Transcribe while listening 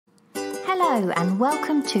Hello and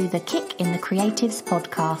welcome to the Kick in the Creatives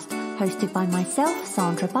podcast, hosted by myself,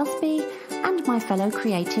 Sandra Busby, and my fellow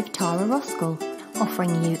creative Tara Roskell,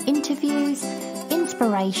 offering you interviews,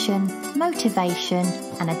 inspiration, motivation,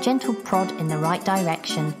 and a gentle prod in the right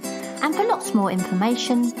direction. And for lots more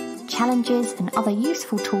information, challenges, and other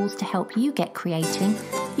useful tools to help you get creating,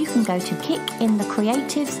 you can go to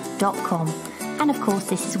kickinthecreatives.com. And of course,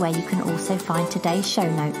 this is where you can also find today's show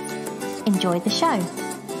notes. Enjoy the show.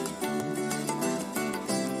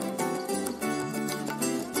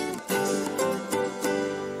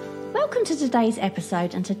 Welcome to today's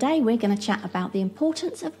episode, and today we're going to chat about the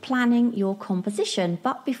importance of planning your composition.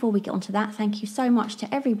 But before we get onto that, thank you so much to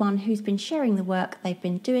everyone who's been sharing the work they've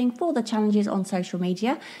been doing for the challenges on social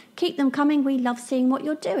media. Keep them coming. We love seeing what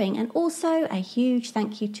you're doing. And also a huge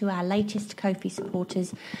thank you to our latest Ko-fi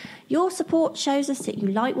supporters. Your support shows us that you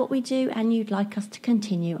like what we do and you'd like us to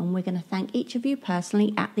continue, and we're going to thank each of you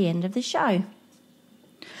personally at the end of the show.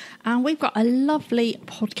 And we've got a lovely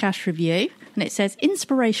podcast review, and it says,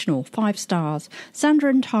 inspirational, 5 stars.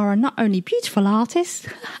 Sandra and Tara are not only beautiful artists,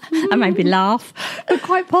 and made me laugh, but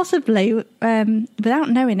quite possibly,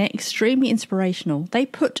 without knowing it, extremely inspirational. They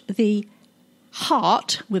put the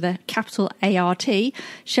heart, with a capital ART,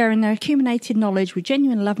 sharing their accumulated knowledge with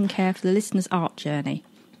genuine love and care for the listener's art journey.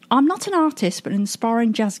 I'm not an artist, but an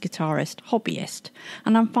inspiring jazz guitarist, hobbyist,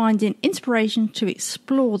 and I'm finding inspiration to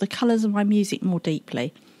explore the colours of my music more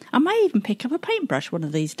deeply. I may even pick up a paintbrush one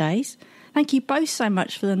of these days. Thank you both so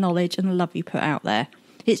much for the knowledge and the love you put out there.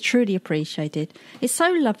 It's truly appreciated. It's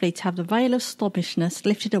so lovely to have the veil of snobbishness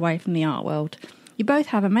lifted away from the art world. You both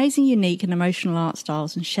have amazing, unique and emotional art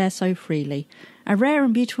styles and share so freely. A rare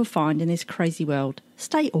and beautiful find in this crazy world.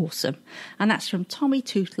 Stay awesome. And that's from Tommy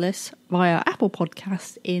Toothless via Apple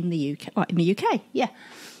Podcasts in the UK. Oh, in the UK, yeah.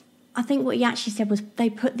 I think what he actually said was they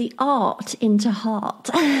put the art into heart.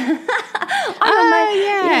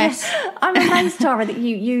 Yes. Yeah, I'm amazed, Tara, that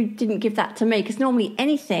you didn't give that to me, because normally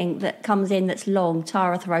anything that comes in that's long,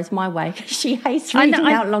 Tara throws my way. She hates reading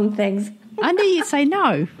out long things. I knew you'd say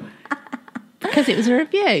no, because it was a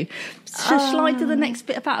review. Shall I do the next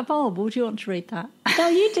bit about Evolve, or do you want to read that? No,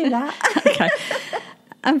 you do that. Okay.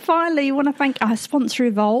 And finally, I want to thank our sponsor,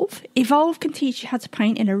 Evolve. Evolve can teach you how to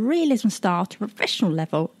paint in a realism style to a professional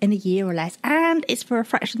level in a year or less, and it's for a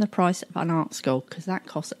fraction of the price of an art school, because that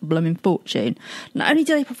costs a blooming fortune. Not only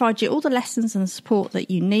do they provide you all the lessons and the support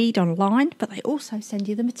that you need online, but they also send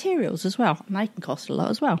you the materials as well, and they can cost a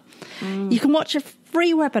lot as well. You can watch a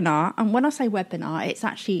free webinar, and when I say webinar, it's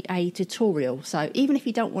actually a tutorial, so even if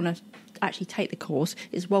you don't want to actually take the course,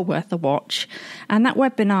 it's well worth the watch. And that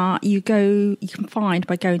webinar you can find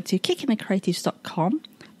by going to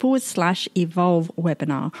kickinthecreatives.com/evolve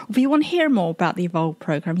webinar. If you want to hear more about the Evolve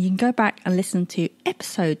program, you can go back and listen to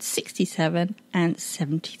episodes 67 and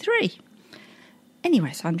 73.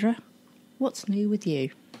 Anyway, Sandra, what's new with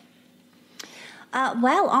you?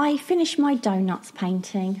 Well, I finished my donuts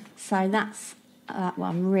painting, so that's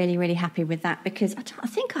I'm really, really happy with that, because I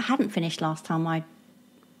think I hadn't finished last time I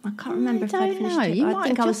can't remember if I finished it. I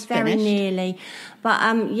think I was very nearly. But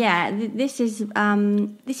this is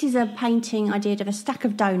a painting I did of a stack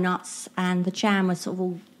of donuts, and the jam was sort of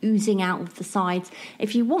all oozing out of the sides.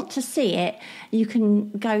 If you want to see it, you can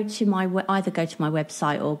go to either go to my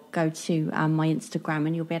website or go to my Instagram,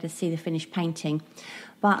 and you'll be able to see the finished painting.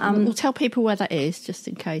 But we'll tell people where that is, just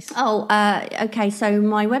in case. Okay. So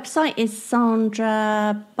my website is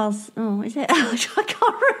Sandra Buzz. Oh, is it? I can't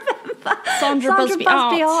remember.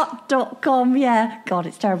 SandraBusbyArt.com. Yeah. God,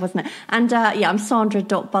 it's terrible, isn't it? And I'm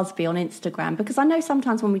Sandra.Busby on Instagram, because I know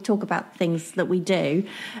sometimes when we talk about things that we do,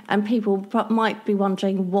 and people might be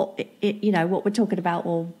wondering what what we're talking about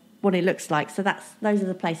or what it looks like. So those are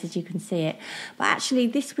the places you can see it. But actually,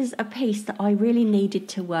 this was a piece that I really needed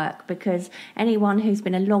to work, because anyone who's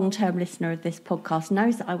been a long-term listener of this podcast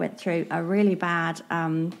knows that I went through a really bad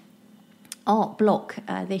art block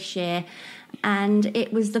this year, and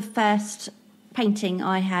it was the first painting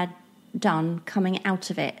I had done coming out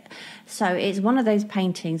of it. So it's one of those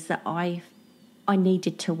paintings that I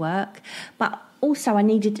needed to work, but also I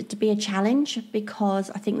needed it to be a challenge, because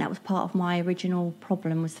I think that was part of my original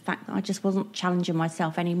problem, was the fact that I just wasn't challenging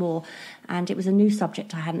myself anymore, and it was a new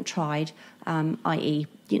subject I hadn't tried, i.e.,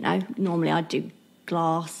 normally I'd do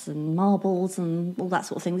glass and marbles and all that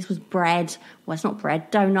sort of thing. This was bread. Well, it's not bread,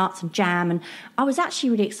 donuts and jam, and I was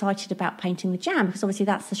actually really excited about painting the jam, because obviously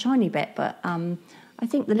that's the shiny bit, but I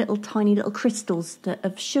think the tiny little crystals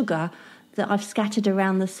of sugar that I've scattered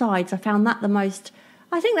around the sides, I found that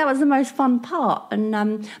I think that was the most fun part.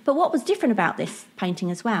 And but what was different about this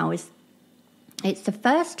painting as well is it's the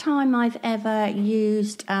first time I've ever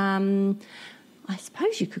used I I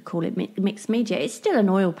suppose you could call it mixed media. It's still an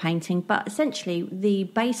oil painting, but essentially the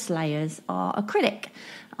base layers are acrylic.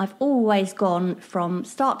 I've always gone from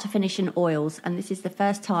start to finish in oils, and this is the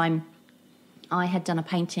first time I had done a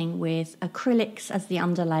painting with acrylics as the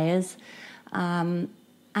underlayers,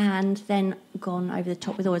 and then gone over the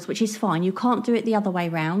top with oils, which is fine. You can't do it the other way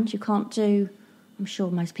round. You can't do, I'm sure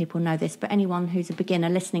most people know this, but anyone who's a beginner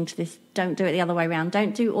listening to this, don't do it the other way around.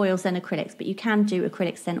 Don't do oils then acrylics, but you can do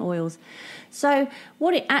acrylics then oils. So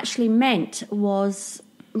what it actually meant was,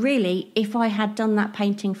 really, if I had done that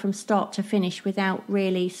painting from start to finish without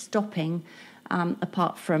really stopping,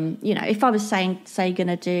 apart from, if I was say going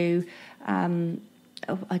to do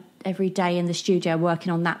every day in the studio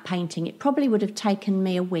working on that painting, it probably would have taken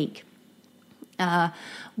me a week.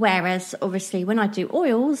 Whereas, obviously, when I do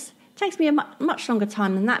oils, it takes me a much longer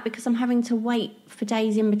time than that because I'm having to wait for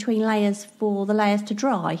days in between layers for the layers to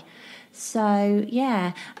dry. So,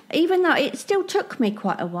 yeah, even though it still took me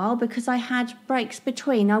quite a while because I had breaks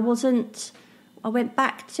between. I went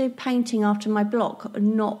back to painting after my block,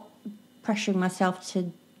 not pressuring myself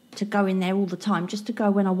to go in there all the time, just to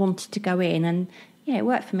go when I wanted to go in. And, yeah, it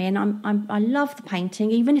worked for me. And I love the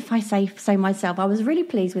painting, even if I say so myself. I was really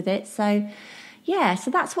pleased with it. So, yeah,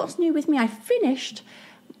 so that's what's new with me. I finished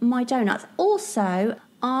my donuts. Also,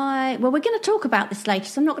 we're going to talk about this later,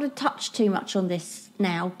 so I'm not going to touch too much on this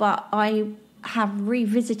now, but I have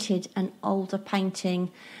revisited an older painting,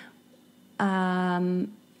 but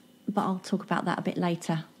I'll talk about that a bit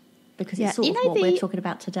later because it's sort of what we're talking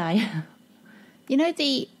about today. You know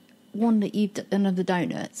the one that you've done of the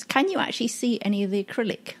donuts, can you actually see any of the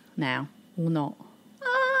acrylic now or not?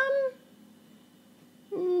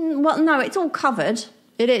 Well, no, it's all covered.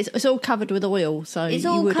 It is. It's all covered with oil, so it's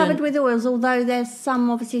all covered with oils. Although there's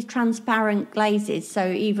some obviously transparent glazes,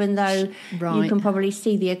 so even though you can probably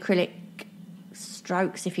see the acrylic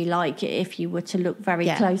strokes, if you like, if you were to look very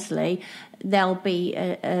closely, there'll be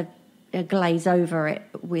a glaze over it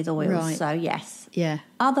with oils. Right. So yes, yeah.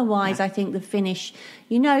 Otherwise, I think the finish.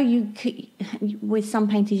 With some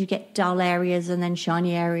paintings you get dull areas and then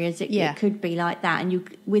shiny areas. It could be like that,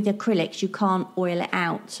 and with acrylics you can't oil it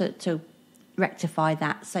out to rectify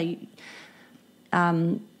that. So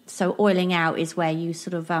oiling out is where you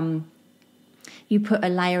sort of you put a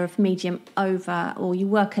layer of medium over, or you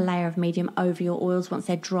work a layer of medium over your oils once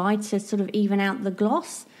they're dry to sort of even out the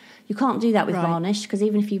gloss. You can't do that with varnish, because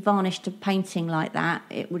even if you varnished a painting like that,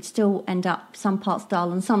 it would still end up some parts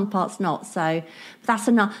dull and some parts not. So that's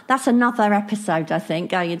another episode, I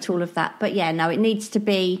think, going into all of that. But yeah, no, it needs to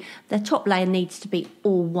be, the top layer needs to be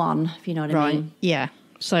all one, if you know what I mean. Yeah,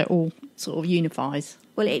 so it all sort of unifies.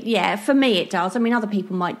 Well, for me it does. I mean, other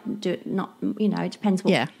people might do it not, it depends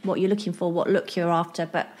what you're looking for, what look you're after.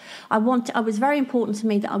 But it was very important to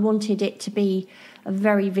me that I wanted it to be a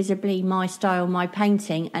very visibly my style, my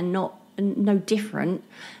painting, and no different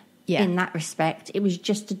in that respect. It was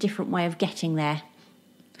just a different way of getting there.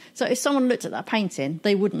 So if someone looked at that painting,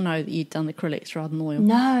 they wouldn't know that you'd done acrylics rather than oil?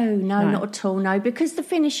 No, not at all, no, because the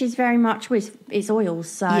finish is very much it's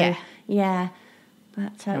oils. So, yeah.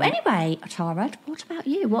 But anyway, Tara, what about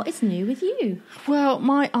you? What is new with you? Well,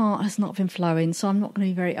 my art has not been flowing, so I'm not going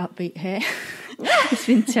to be very upbeat here. It's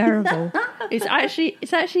been terrible. It's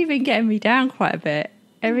actually been getting me down quite a bit.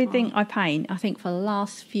 Everything I paint, I think for the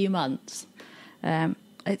last few months,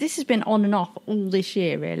 this has been on and off all this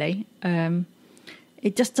year, really.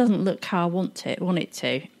 It just doesn't look how I want it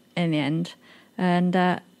to in the end, and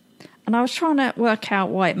I was trying to work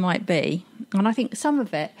out why it might be. And I think some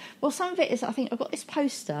of it is, I think I've got this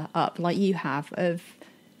poster up like you have of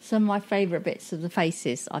some of my favourite bits of the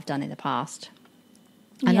faces I've done in the past.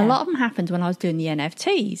 And a lot of them happened when I was doing the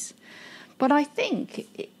NFTs. But I think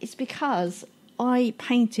it's because I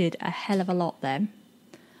painted a hell of a lot then.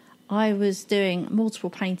 I was doing multiple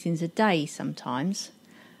paintings a day sometimes.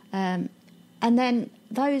 And then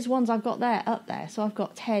those ones I've got up there. So I've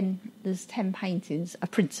got 10 paintings, a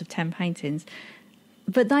prints of 10 paintings.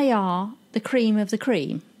 But they are the cream of the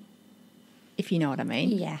cream, if you know what I mean.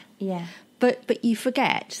 Yeah. But you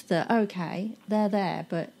forget that, okay, they're there,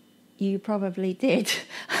 but you probably did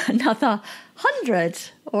another 100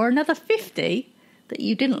 or another 50 that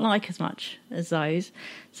you didn't like as much as those.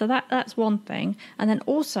 So that's one thing. And then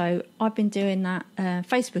also, I've been doing that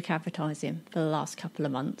Facebook advertising for the last couple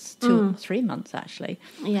of months, 2 or 3 months actually.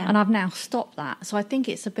 Yeah. And I've now stopped that. So I think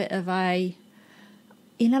it's a bit of a,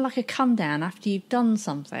 like a come down after you've done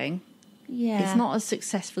something. Yeah. It's not as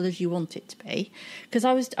successful as you want it to be. Because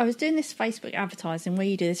I was doing this Facebook advertising where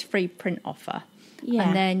you do this free print offer. Yeah.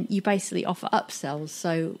 And then you basically offer upsells.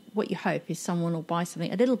 So what you hope is someone will buy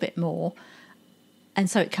something a little bit more and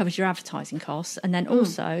so it covers your advertising costs. And then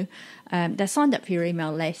also they're signed up for your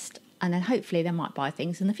email list, and then hopefully they might buy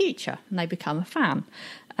things in the future and they become a fan.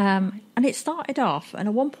 And it started off, and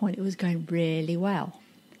at one point it was going really well.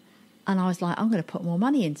 And I was like, I'm going to put more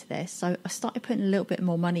money into this. So I started putting a little bit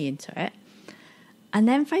more money into it. And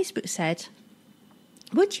then Facebook said,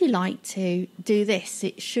 would you like to do this?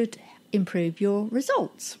 It should improve your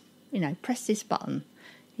results. You know, press this button.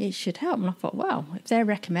 It should help. And I thought, well, if they're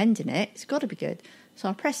recommending it, it's got to be good. So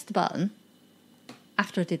I pressed the button.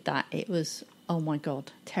 After I did that, it was, oh my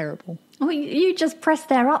God, terrible. Well, you just pressed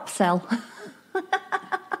their upsell.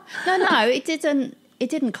 No, it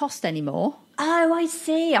didn't cost any more. Oh, I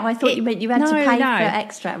see. I thought you meant you had to pay for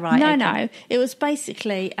extra, right? No. It was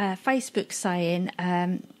basically Facebook saying,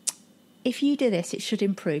 if you do this, it should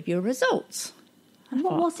improve your results. And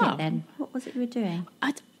what was it then? What was it you were doing?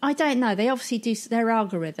 I don't know. They obviously do their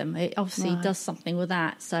algorithm. It obviously does something with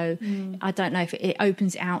that. So I don't know if it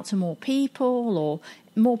opens it out to more people, or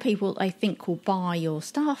more people they think will buy your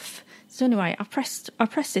stuff. So anyway, I pressed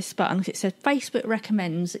this button because it said Facebook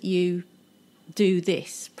recommends that you do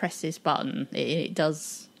this. Press this button. It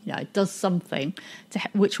does. You know, it does something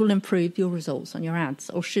which will improve your results on your ads,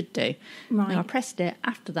 or should do. Right. And I pressed it.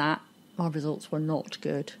 After that, my results were not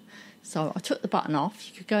good. So I took the button off.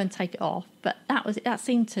 You could go and take it off, but that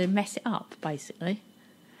seemed to mess it up, basically.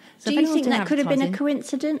 So do you think that could have been a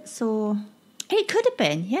coincidence, or? It could have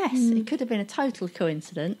been, yes. It could have been a total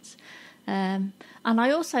coincidence. And I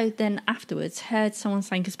also then afterwards heard someone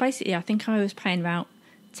saying, because basically I think I was paying about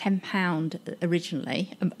 £10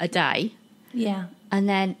 originally a day. Yeah. And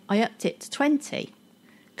then I upped it to 20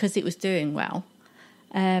 because it was doing well.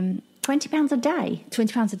 £20 a day?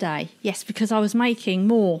 £20 a day, yes, because I was making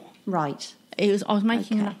more. Right. I was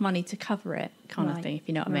making enough money to cover it, kind of thing, if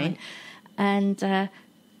you know what I mean.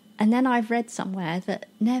 And then I've read somewhere that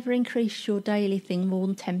never increase your daily thing more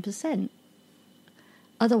than 10%.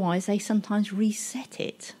 Otherwise, they sometimes reset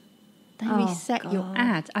it. They reset your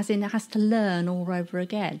ad, as in it has to learn all over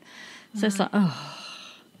again. So it's like,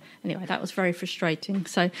 Anyway, that was very frustrating.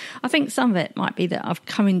 So I think some of it might be that I'm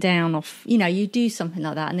coming down off, you know, you do something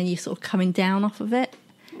like that and then you're sort of coming down off of it.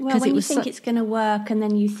 Well, when you think it's going to work and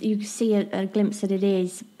then you see a glimpse that it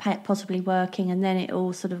is possibly working and then it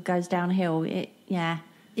all sort of goes downhill, Yeah,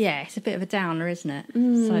 it's a bit of a downer, isn't it?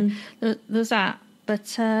 So there's that.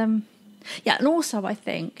 But, and also I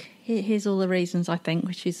think, here's all the reasons I think,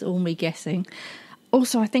 which is all me guessing.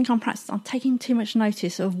 Also, I think I'm taking too much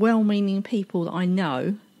notice of well-meaning people that I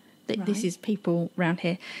know. This is people around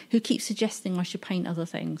here who keep suggesting I should paint other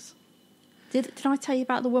things. Did I tell you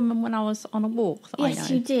about the woman when I was on a walk? Yes,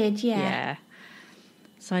 you did, yeah.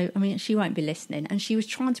 So, I mean, she won't be listening. And she was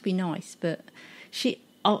trying to be nice, but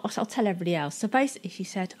I'll tell everybody else. So basically she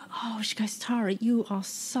said, she goes, Tara, you are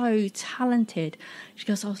so talented. She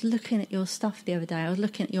goes, I was looking at your stuff the other day. I was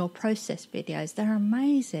looking at your process videos. They're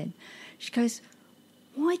amazing. She goes,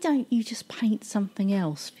 why don't you just paint something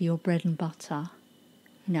else for your bread and butter?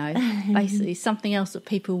 You know, basically something else that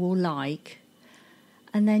people will like.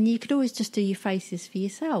 And then you could always just do your faces for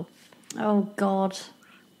yourself. Oh, God.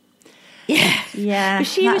 Yeah. Yeah.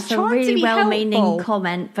 She was trying a really to be well-meaning helpful.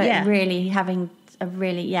 comment, but really having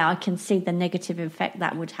I can see the negative effect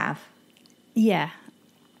that would have. Yeah.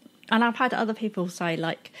 And I've had other people say,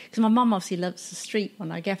 like, because my mum obviously loves the street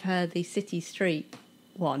one. I gave her the city street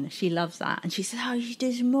one. She loves that. And she said, you should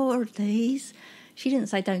do some more of these. She didn't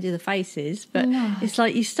say don't do the faces, but it's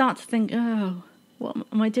like you start to think, what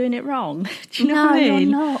am I doing it wrong? Do you know what I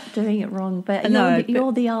mean? No, you're not doing it wrong, but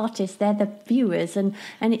you're the artist, they're the viewers, and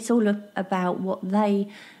it's all about what they,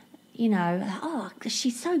 you know,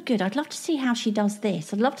 she's so good. I'd love to see how she does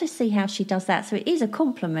this. I'd love to see how she does that. So it is a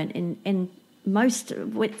compliment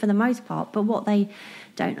for the most part, but what they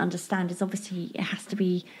don't understand is obviously it has to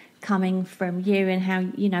be coming from you and how,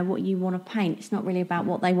 you know, what you want to paint. It's not really about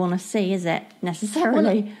what they want to see, is it,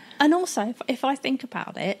 necessarily? Well, and also, if I think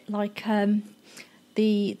about it, like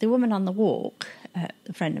the woman on the walk,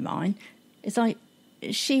 a friend of mine, it's like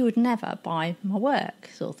she would never buy my work,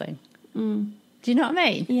 sort of thing. Do you know what I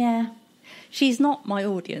mean? Yeah. She's not my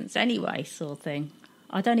audience anyway, sort of thing.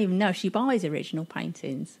 I don't even know if she buys original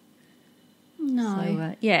paintings. No.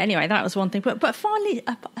 So, anyway, that was one thing. But finally,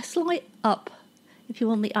 a slight up, if you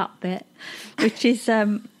want the up bit, which is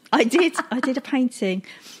I did a painting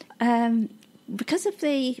because of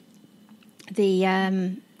the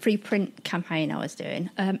free print campaign I was doing.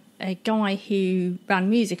 A guy who ran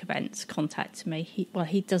music events contacted me.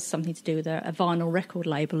 He does something to do with a vinyl record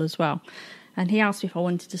label as well. And he asked me if I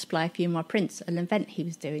wanted to display a few of my prints at an event he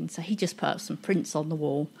was doing. So he just put up some prints on the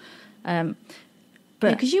wall. But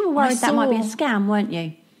because you were worried that might be a scam, weren't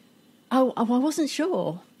you? Oh, I wasn't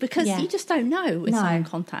sure because Yeah. you just don't know when No. someone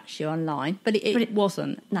contacts you online. But it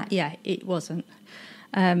wasn't. No. Yeah, it wasn't.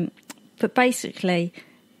 But basically,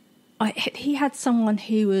 he had someone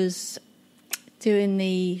who was doing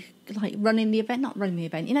running the event, not running the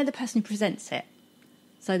event. You know, the person who presents it.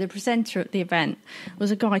 So the presenter at the event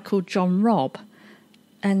was a guy called John Robb.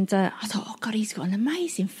 And I thought, oh, God, he's got an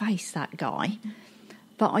amazing face, that guy.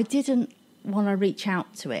 But I didn't want to reach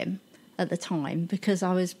out to him at the time because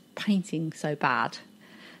I was painting so bad.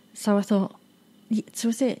 So I thought, so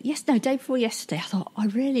was it? Day before yesterday, I thought, I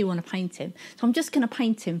really want to paint him. So I'm just going to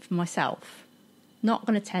paint him for myself. Not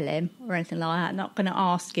going to tell him or anything like that. Not going to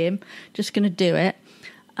ask him. Just going to do it.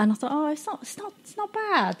 And I thought, oh, it's not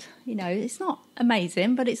bad. You know, it's not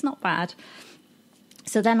amazing, but it's not bad.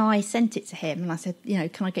 So then I sent it to him and I said, you know,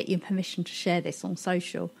 can I get your permission to share this on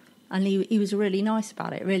social? And he was really nice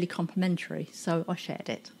about it, really complimentary. So I shared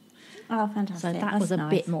it. Oh, fantastic. So that That's was a nice.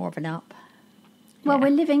 bit more of an up. Well, Yeah.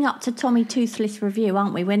 we're living up to Tommy Toothless Review,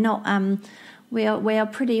 aren't we? We're not. We are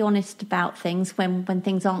pretty honest about things when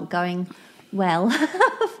things aren't going well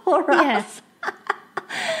for us.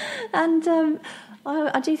 And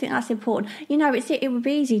I do think that's important. You know, it would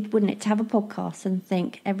be easy, wouldn't it, to have a podcast and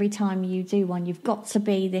think every time you do one, you've got to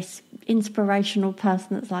be this inspirational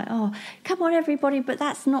person that's like, oh, come on, everybody. But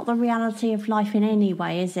that's not the reality of life in any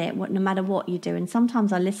way, is it? No matter what you do. And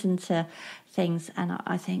sometimes I listen to things and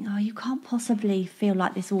I think, oh, you can't possibly feel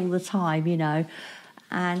like this all the time, you know.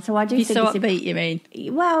 And so I do think so upbeat, you mean?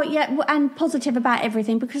 Well, yeah, and positive about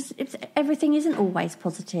everything, because everything isn't always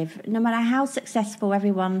positive. No matter how successful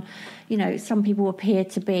everyone, you know, some people appear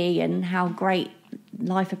to be and how great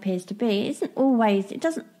life appears to be, it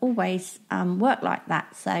doesn't always work like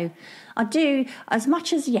that. So I do, as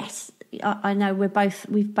much as, yes, I know we've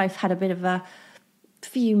both had a bit of a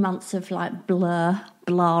few months of like blah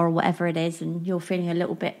or whatever it is, and you're feeling a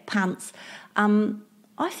little bit pants.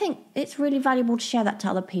 I think it's really valuable to share that to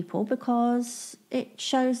other people because it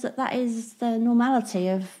shows that is the normality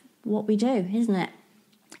of what we do, isn't it?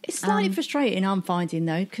 It's slightly frustrating, I'm finding,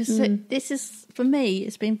 though, because this is, for me,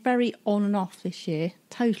 it's been very on and off this year.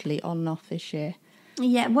 Totally on and off this year.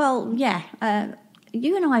 Yeah, well, yeah.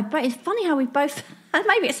 You and I, but it's funny how we've both,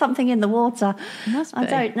 maybe it's something in the water. Must be. I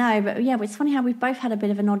don't know, but yeah, it's funny how we've both had a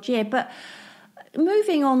bit of an odd year. But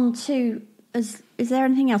moving on to, is there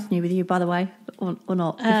anything else new with you, by the way, or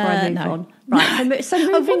not, before I move no. on? Right, so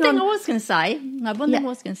moving One thing on. I was going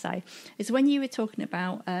to say is when you were talking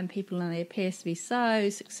about people and they appear to be so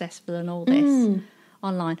successful and all this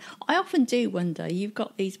online, I often do wonder, you've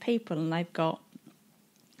got these people and they've got,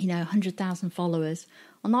 100,000 followers,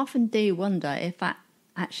 and I often do wonder if that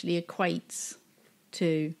actually equates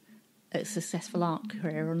to a successful art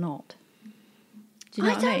career or not. Do you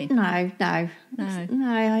know what I mean? No,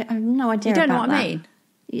 I have no idea. You don't know about what I that.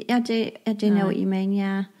 mean? I do know what you mean.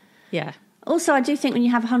 Yeah. Yeah. Also, I do think when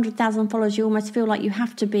you have 100,000 followers, you almost feel like you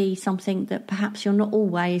have to be something that perhaps you're not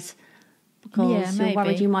always, because you're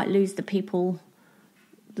worried you might lose the people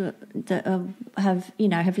that have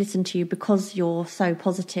listened to you because you're so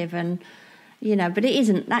positive, and but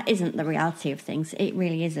that isn't the reality of things. It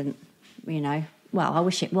really isn't. Well, I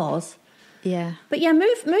wish it was. Yeah. But yeah,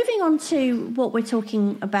 moving on to what we're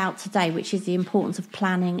talking about today, which is the importance of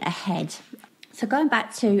planning ahead. So going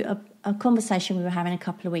back to a conversation we were having a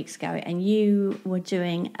couple of weeks ago, and you were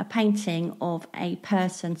doing a painting of a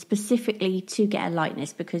person specifically to get a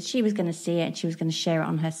likeness because she was going to see it and she was going to share it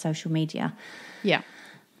on her social media. Yeah.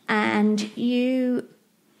 And you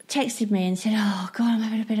texted me and said, oh, God, I'm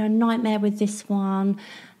having a bit of a nightmare with this one.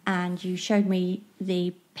 And you showed me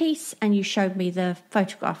the piece and you showed me the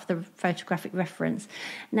photographic reference.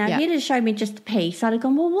 Now, if you'd have showed me just the piece, I'd have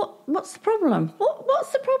gone, well, what's the problem?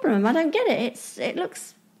 What's the problem? I don't get it. It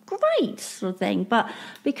looks great, sort of thing. But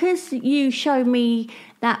because you showed me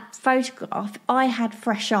that photograph, I had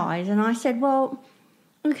fresh eyes and I said, well,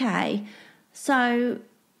 okay, so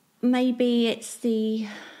maybe it's the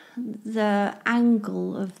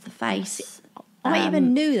angle of the face. I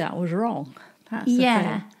even knew that was wrong. That's the thing.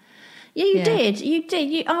 Yeah, you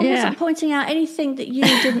did. I wasn't pointing out anything that you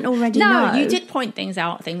didn't already know. No, you did point things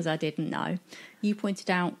I didn't know. You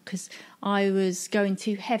pointed out because I was going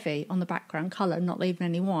too heavy on the background colour, not leaving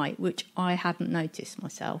any white, which I hadn't noticed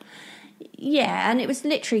myself. Yeah, and it was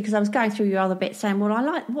literally because I was going through your other bits saying,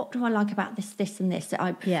 well, what do I like about this and this that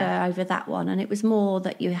I prefer over that one? And it was more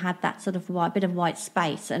that you had that sort of bit of white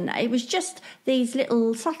space. And it was just these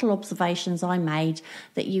little subtle observations I made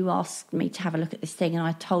that you asked me to have a look at this thing and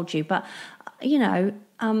I told you. But,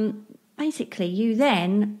 basically you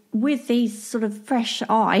then, with these sort of fresh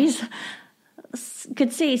eyes,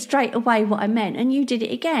 could see straight away what I meant. And you did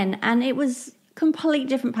it again. And it was complete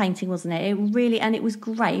different painting, wasn't it? It really, and it was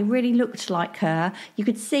great. It really looked like her. You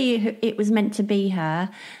could see it was meant to be her.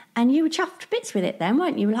 And you were chuffed to bits with it then,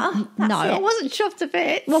 weren't you? You were like, oh, that's No, it. I wasn't chuffed to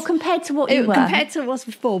bits. Well, compared to what you were. Compared to what was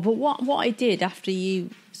before. But what I did after you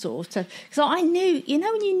sort of... Because I knew, you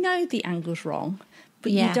know when you know the angle's wrong,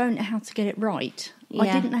 but you don't know how to get it right. Yeah. I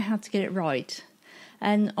didn't know how to get it right.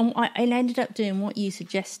 And I ended up doing what you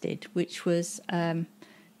suggested, which was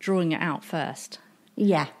drawing it out first.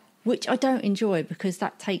 Yeah. Which I don't enjoy because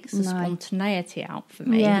that takes the spontaneity out for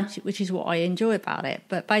me, which is what I enjoy about it.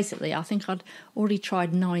 But basically, I think I'd already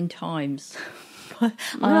tried 9 times.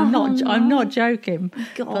 I'm not joking.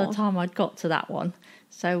 God. By the time I'd got to that one,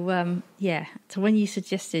 so So when you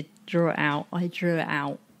suggested draw it out, I drew it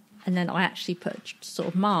out, and then I actually put sort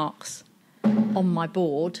of marks on my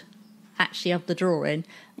board, actually of the drawing,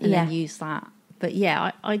 and then use that. But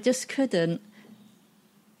I just couldn't.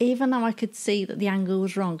 Even though I could see that the angle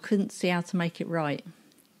was wrong, couldn't see how to make it right.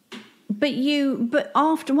 But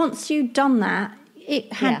once you'd done that,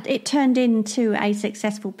 it turned into a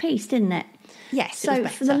successful piece, didn't it? Yes. So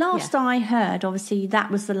for the last I heard, obviously that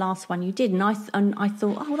was the last one you did, and I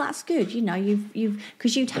thought, oh, that's good. You know, you've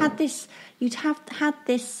because you'd had this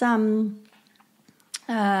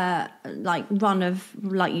like run of,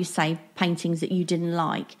 like you say, paintings that you didn't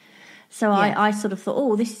like. So I sort of thought,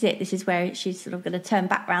 oh, this is it. This is where she's sort of going to turn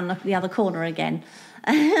back round the other corner again.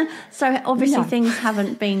 So obviously things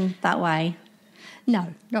haven't been that way.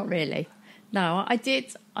 No, not really. No, I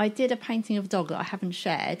did a painting of a dog that I haven't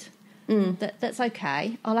shared. That's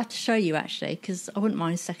okay. I'll have to show you actually, because I wouldn't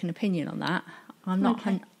mind a second opinion on that. I'm not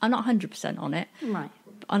 100% on it. Right.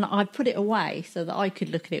 And I put it away so that I could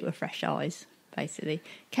look at it with fresh eyes. Basically,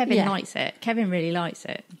 Kevin likes it. Kevin really likes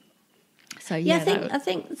it. So I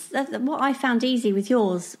think what I found easy with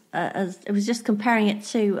yours, it was just comparing it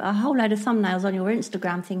to a whole load of thumbnails on your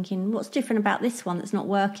Instagram, thinking, what's different about this one that's not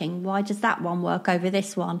working? Why does that one work over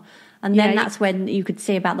this one? And then that's when you could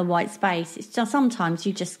see about the white space. It's just sometimes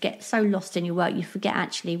you just get so lost in your work, you forget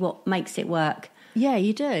actually what makes it work. Yeah,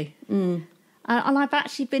 you do. And I've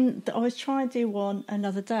actually I was trying to do one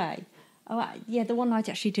another day. Oh, yeah, the one I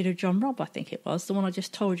actually did of John Robb, I think it was, the one I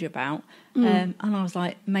just told you about. And I was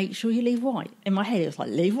like, make sure you leave white. In my head, it was like,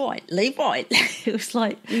 leave white. It was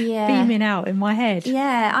like beaming out in my head.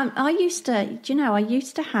 Yeah, I used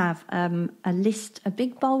to have a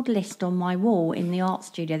big bold list on my wall in the art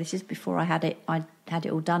studio. This is before I had it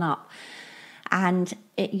all done up. And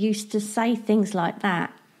it used to say things like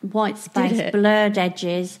that. White space, blurred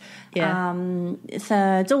edges,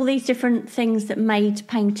 thirds, all these different things that made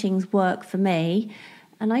paintings work for me.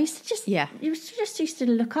 And I used to just used to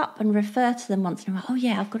look up and refer to them once in a while. Oh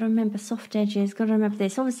yeah, I've got to remember soft edges, got to remember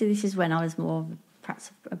this. Obviously this is when I was more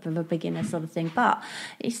perhaps of a beginner sort of thing, but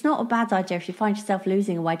it's not a bad idea if you find yourself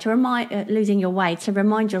losing your way to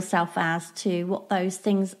remind yourself as to what those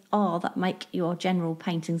things are that make your general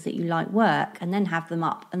paintings that you like work, and then have them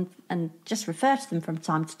up and just refer to them from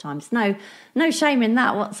time to time. There's no shame in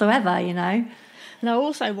that whatsoever, you know. Now,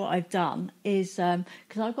 also what I've done is,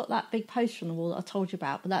 because I've got that big poster on the wall that I told you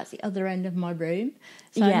about, but that's the other end of my room.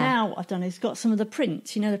 So now what I've done is got some of the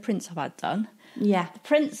prints, the prints I've had done. Yeah. The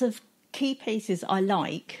prints of key pieces I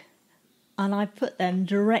like, and I put them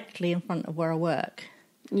directly in front of where I work.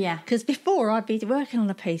 Yeah. Because before I'd be working on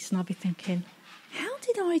a piece and I'd be thinking, how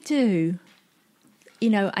did I do,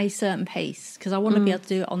 a certain piece? Because I want to be able to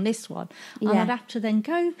do it on this one. And I'd have to then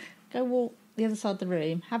go walk the other side of the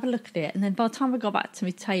room, have a look at it, and then by the time I got back to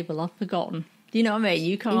my table, I've forgotten. Do you know what I mean?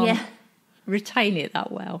 You can't retain it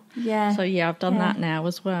that well. Yeah. So, I've done that now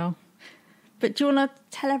as well. But do you want to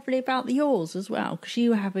tell everybody about yours as well? Because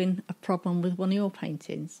you were having a problem with one of your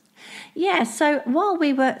paintings. Yeah, so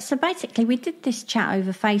basically we did this chat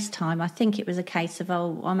over FaceTime. I think it was a case of,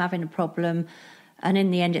 I'm having a problem. And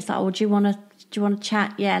in the end, it's like, do you want to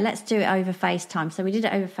chat? Yeah, let's do it over FaceTime. So we did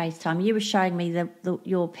it over FaceTime. You were showing me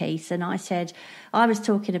your piece, and I was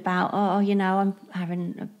talking about, I'm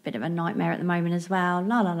having a bit of a nightmare at the moment as well.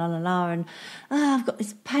 La la la la la, and I've got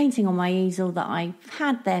this painting on my easel that I've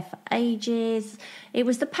had there for ages. It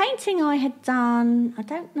was the painting I had done. I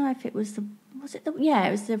don't know if it was it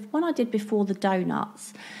was the one I did before the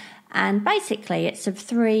donuts, and basically it's of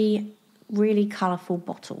 3 really colourful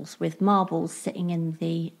bottles with marbles sitting in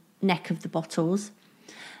the neck of the bottles.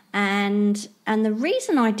 And the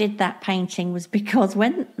reason I did that painting was because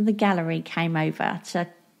when the gallery came over to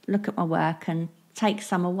look at my work and take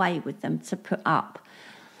some away with them to put up,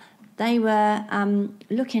 they were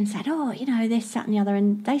looking and said, this, that and the other.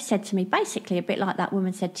 And they said to me, basically a bit like that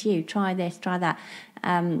woman said to you, try this, try that.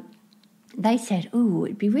 they said, "Oh,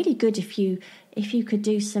 it'd be really good if you could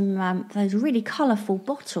do some those really colourful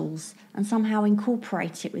bottles and somehow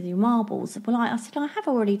incorporate it with your marbles." Well, I said, I have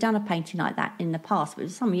already done a painting like that in the past, but it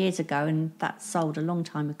was some years ago, and that sold a long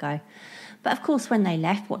time ago. But of course, when they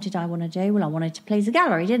left, what did I want to do? Well, I wanted to please the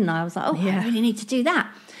gallery, didn't I? I was like, I really need to do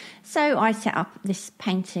that. So I set up this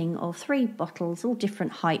painting of 3 bottles, all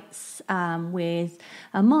different heights, with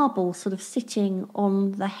a marble sort of sitting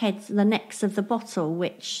on the necks of the bottle,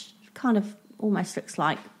 which kind of almost looks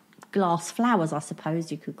like glass flowers, I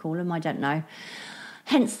suppose you could call them. I don't know.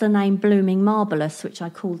 Hence the name Blooming Marvellous, which I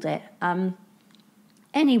called it.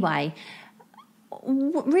 Anyway,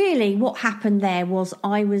 really what happened there was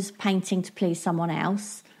I was painting to please someone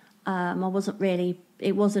else.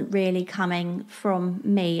 It wasn't really coming from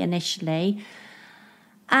me initially.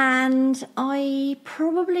 And I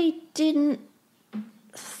probably didn't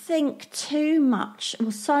think too much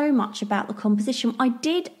or so much about the composition. I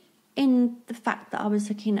did, in the fact that I was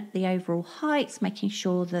looking at the overall heights, making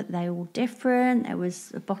sure that they're all different. There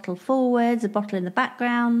was a bottle forwards, a bottle in the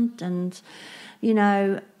background, and,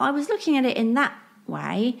 I was looking at it in that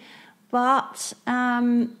way. But,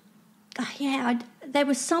 there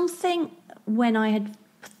was something when I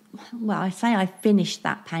finished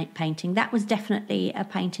that painting. That was definitely a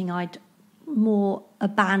painting I'd more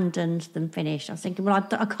abandoned than finished. I was thinking, well,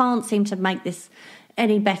 I can't seem to make this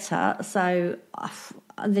any better, so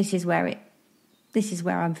this is where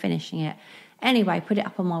I'm finishing it. Anyway, put it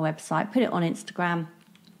up on my website, put it on Instagram.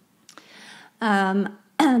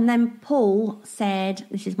 And then Paul said,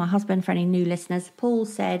 this is my husband for any new listeners, Paul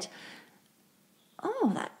said,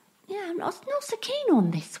 I'm not so keen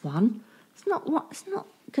on this one. It's not,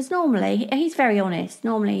 because normally, he's very honest.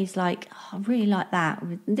 Normally he's like, I really like that.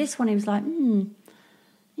 With this one he was like,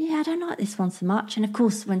 I don't like this one so much. And of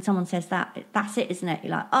course, when someone says that, that's it, isn't it?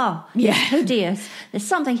 You're like, it's hideous. There's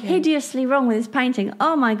something hideously wrong with this painting.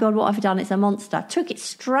 Oh my God, what have I done? It's a monster. Took it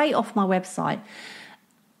straight off my website.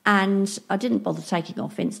 And I didn't bother taking it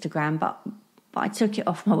off Instagram, but I took it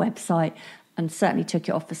off my website and certainly took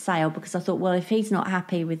it off for sale, because I thought, well, if he's not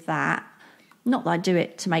happy with that, not that I do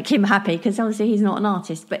it to make him happy, because obviously he's not an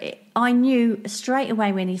artist, but I knew straight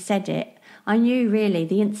away when he said it, I knew really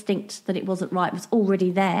the instinct that it wasn't right was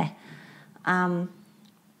already there.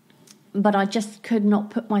 But I just could not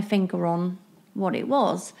put my finger on what it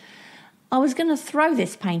was. I was going to throw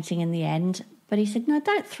this painting in the end, but he said, no,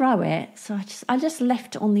 don't throw it. So I just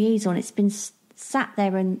left it on the easel, and it's been sat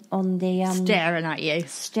there on the... staring at you.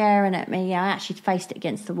 Staring at me, yeah. I actually faced it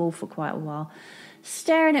against the wall for quite a while.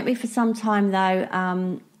 Staring at me for some time, though,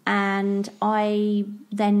 and I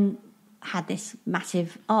then had this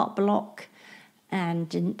massive art block and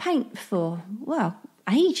didn't paint for,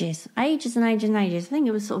 ages. I think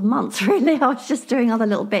it was sort of months, really. I was just doing other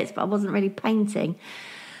little bits, but I wasn't really painting.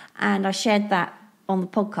 And I shared that on the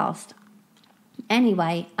podcast.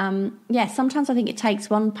 Anyway, sometimes I think it takes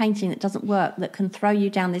one painting that doesn't work that can throw you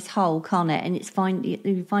down this hole, can't it? And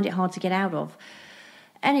you find it hard to get out of.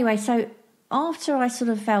 Anyway, so after I sort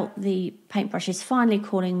of felt the paintbrushes finally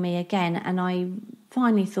calling me again, and I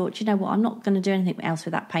finally thought, you know what, I'm not going to do anything else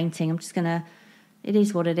with that painting. I'm just going to, it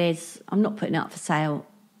is what it is. I'm not putting it up for sale.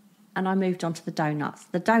 And I moved on to the donuts.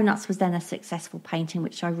 The donuts was then a successful painting,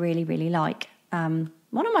 which I really, really like. One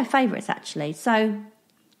of my favourites, actually. So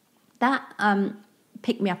that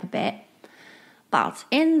picked me up a bit. But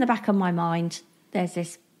in the back of my mind, there's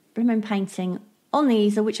this blooming painting on the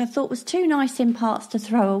easel, which I thought was too nice in parts to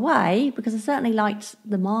throw away, because I certainly liked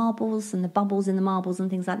the marbles and the bubbles in the marbles and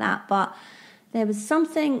things like that. But there was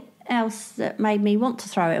something else that made me want to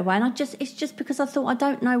throw it away. And it's just because I thought, I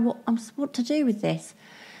don't know what to do with this.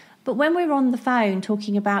 But when we were on the phone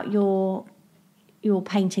talking about your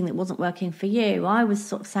painting that wasn't working for you, I was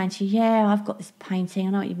sort of saying to you, I've got this painting,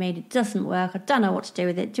 I know what you mean, it doesn't work, I don't know what to do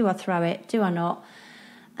with it, do I throw it, do I not?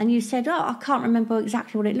 And you said, I can't remember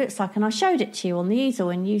exactly what it looks like, and I showed it to you on the easel,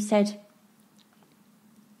 and you said,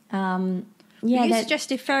 you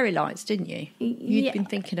suggested fairy lights, didn't you? You'd been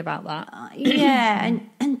thinking about that.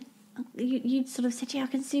 And you sort of said, I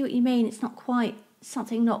can see what you mean, it's not quite,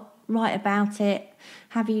 something not right about it.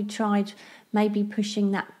 Have you tried maybe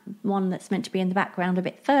pushing that one that's meant to be in the background a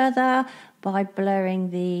bit further by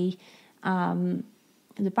blurring the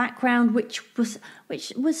background, which was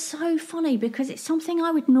so funny because it's something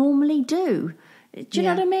I would normally do. Do you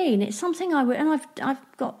know what I mean? It's something I would, and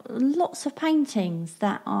I've got lots of paintings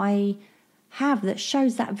that I have that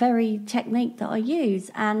shows that very technique that I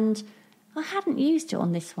use, and I hadn't used it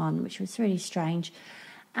on this one, which was really strange.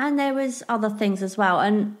 And there was other things as well,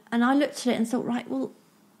 and I looked at it and thought, right, well,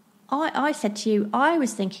 I said to you, I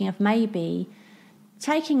was thinking of maybe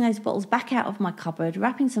taking those bottles back out of my cupboard,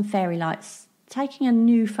 wrapping some fairy lights, taking a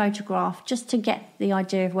new photograph just to get the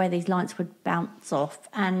idea of where these lights would bounce off,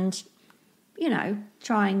 and,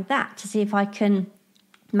 trying that to see if I can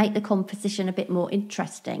make the composition a bit more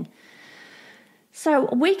interesting.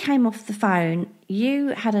 So we came off the phone. You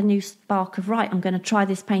had a new spark of, right, I'm going to try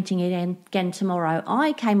this painting again tomorrow.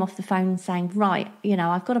 I came off the phone saying, right,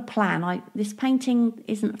 I've got a plan. This painting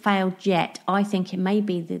isn't failed yet. I think it may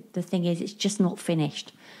be the thing is it's just not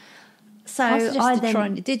finished. So I suggested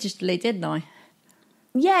trying it digitally, didn't I?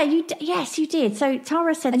 Yeah, yes, you did. So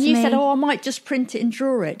Tara said to me... And you said, I might just print it and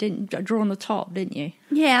draw it. Draw on the top, didn't you?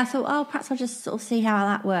 Yeah, I thought, perhaps I'll just sort of see how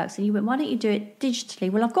that works. And you went, why don't you do it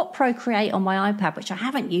digitally? Well, I've got Procreate on my iPad, which I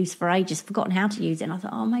haven't used for ages, forgotten how to use it. And I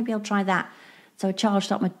thought, maybe I'll try that. So I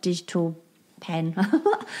charged up my digital pen.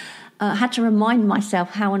 I had to remind myself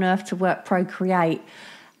how on earth to work Procreate.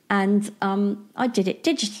 And I did it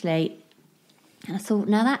digitally. And I thought,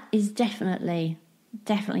 now that is definitely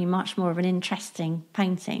much more of an interesting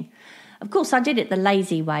painting. Of course, I did it the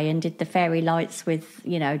lazy way and did the fairy lights with,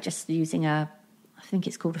 just using I think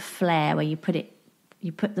it's called a flare, where you put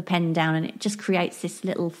the pen down and it just creates this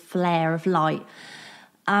little flare of light.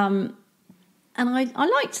 And I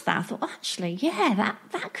liked that. I thought, actually, yeah,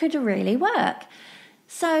 that could really work.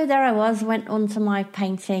 So there I was, went on to my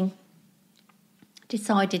painting,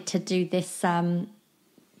 decided to do this,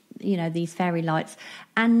 these fairy lights,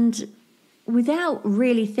 and without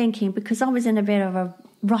really thinking, because I was in a bit of a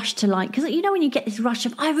rush to because when you get this rush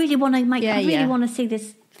of I really want to want to see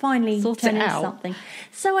this finally turn into something.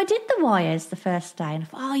 So I did the wires the first day, and I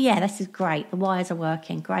thought, this is great. The wires are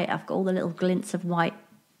working great. I've got all the little glints of white,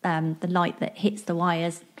 the light that hits the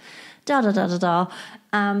wires. And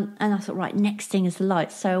I thought, right, next thing is the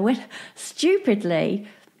lights. So I went stupidly.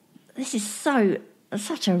 This is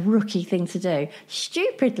such a rookie thing to do.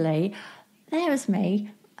 Stupidly, there was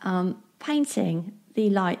me. Painting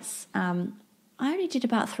the lights. I only did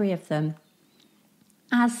about 3 of them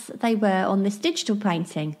as they were on this digital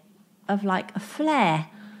painting of like a flare.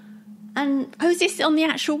 And is this on the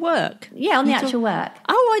actual work? Yeah, on the actual work.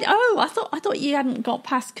 I thought you hadn't got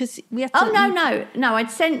past because we had to. No.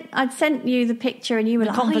 I'd sent you the picture and you were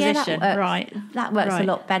like, composition, that works a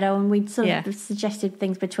lot better. And we'd sort of suggested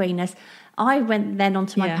things between us. I went then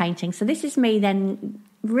onto my painting. So this is me then.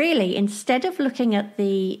 Really, instead of looking at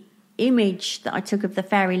the image that I took of the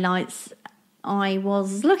fairy lights, I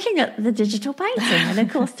was looking at the digital painting and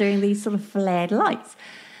of course doing these sort of flared lights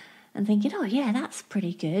and thinking, that's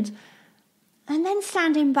pretty good. And then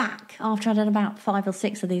standing back after I'd done about 5 or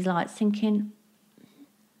 6 of these lights thinking,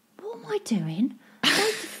 what am I doing?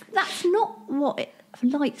 That's not what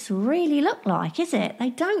lights really look like, is it? They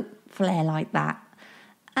don't flare like that.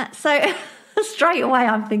 So straight away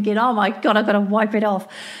I'm thinking, oh my God, I've got to wipe it off.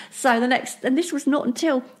 So and this was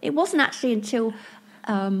it wasn't actually until,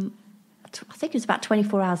 I think it was about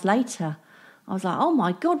 24 hours later, I was like, oh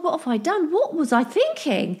my God, what have I done? What was I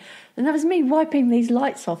thinking? And that was me wiping these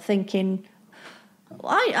lights off thinking,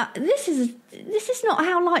 this is not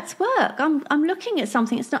how lights work. I'm looking at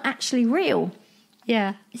something that's not actually real.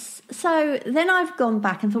 Yeah. So then I've gone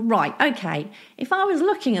back and thought, right, okay, if I was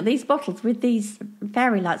looking at these bottles with these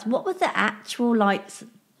fairy lights, what would the actual lights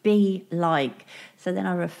be like? So then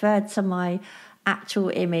I referred to my actual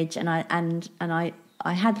image and I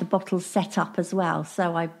had the bottles set up as well.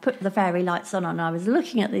 So I put the fairy lights on and I was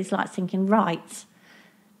looking at these lights thinking, right,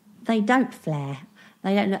 they don't flare.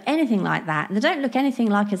 They don't look anything like that. They don't look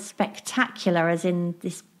anything like as spectacular as in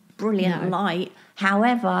this brilliant light.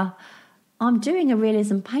 However, I'm doing a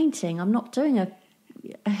realism painting. I'm not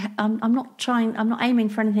aiming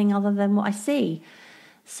for anything other than what I see.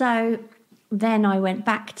 So then I went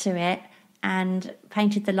back to it and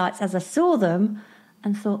painted the lights as I saw them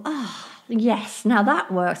and thought, yes, now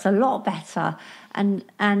that works a lot better. And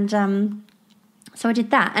so I did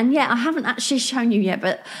that. And I haven't actually shown you yet,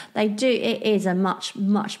 but it is a much,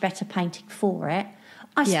 much better painting for it.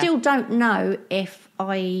 I still don't know if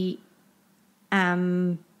I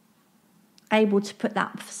am able to put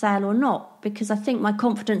that for sale or not, because I think my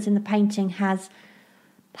confidence in the painting had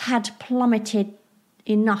plummeted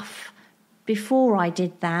enough before I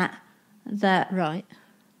did that right.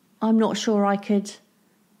 I'm not sure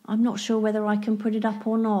whether I can put it up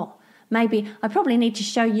or not. Maybe I probably need to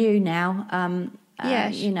show you now.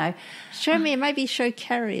 Show me and maybe show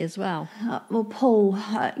Kerry as well. Paul,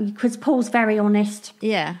 because Paul's very honest.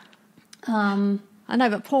 Yeah. I know,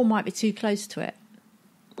 but Paul might be too close to it.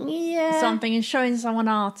 Yeah. Something and showing someone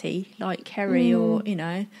arty like Kerry or,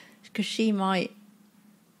 because she might...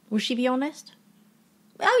 Will she be honest?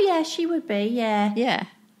 Oh, yeah, she would be, yeah. Yeah.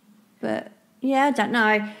 But, I don't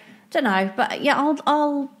know. don't know, but yeah,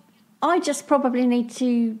 I just probably need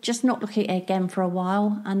to just not look at it again for a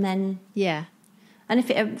while, and then and if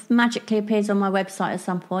it magically appears on my website at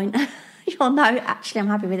some point, you'll know actually I'm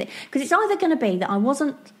happy with it, because it's either going to be that I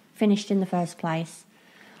wasn't finished in the first place,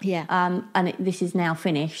 and this is now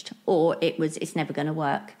finished, or it's never going to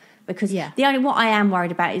work. Because what I am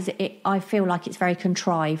worried about is I feel like it's very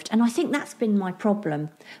contrived, and I think that's been my problem.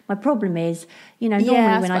 My problem is, normally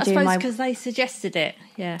when I do my, because they suggested it.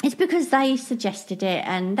 Yeah, it's because they suggested it,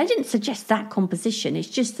 and they didn't suggest that composition. It's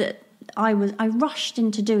just that I rushed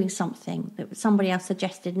into doing something that somebody else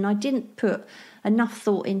suggested, and I didn't put enough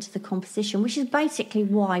thought into the composition, which is basically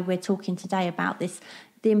why we're talking today about this,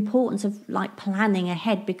 the importance of like planning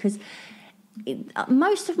ahead. Because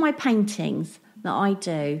most of my paintings that I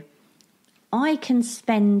do, I can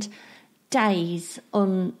spend days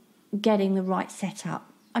on getting the right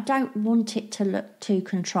setup. I don't want it to look too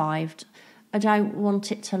contrived. I don't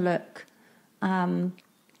want it to look,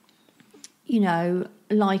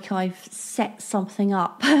 like I've set something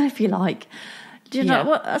up, if you like. Do you know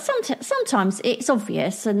what? Sometimes it's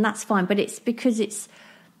obvious, and that's fine, but it's because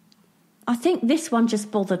I think this one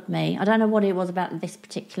just bothered me. I don't know what it was about this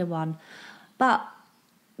particular one, but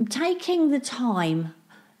taking the time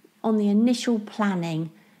on the initial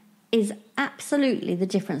planning is absolutely the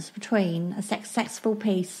difference between a successful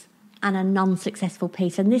piece and a non-successful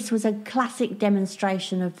piece. And this was a classic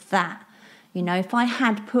demonstration of that. If I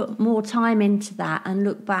had put more time into that and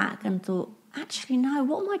looked back and thought, actually, no,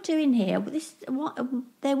 what am I doing here? This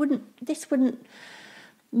wouldn't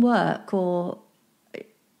work, or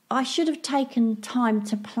I should have taken time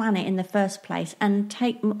to plan it in the first place and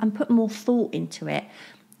put more thought into it.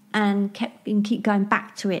 And keep going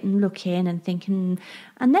back to it and looking and thinking,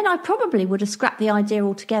 and then I probably would have scrapped the idea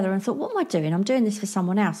altogether and thought, what am I doing? I'm doing this for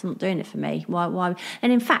someone else. I'm not doing it for me. Why?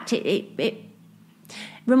 And in fact, it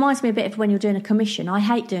reminds me a bit of when you're doing a commission. I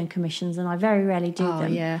hate doing commissions, and I very rarely do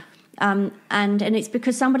them. Yeah. And it's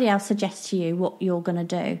because somebody else suggests to you what you're going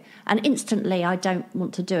to do, and instantly I don't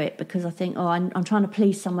want to do it because I think, I'm trying to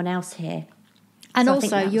please someone else here. And so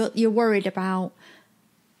also, you're worried about,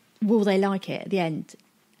 will they like it at the end?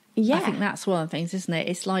 Yeah. I think that's one of the things, isn't it?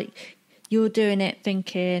 It's like you're doing it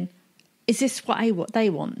thinking, is this what they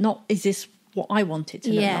want? Not, is this what I want it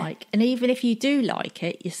to look like? And even if you do like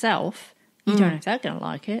it yourself, you don't know if they're going to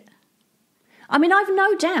like it. I mean, I've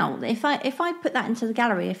no doubt that if I put that into the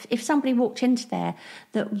gallery, if somebody walked into there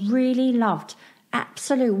that really loved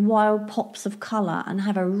absolute wild pops of colour and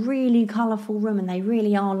have a really colourful room, and they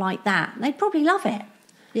really are like that, they'd probably love it.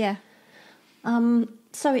 Yeah.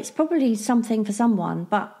 So it's probably something for someone,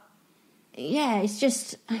 but it's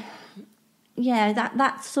just,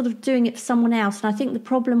 that's sort of doing it for someone else. And I think the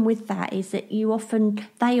problem with that is that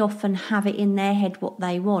they often have it in their head what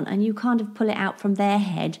they want, and you kind of pull it out from their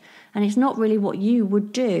head, and it's not really what you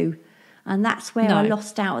would do. And that's where I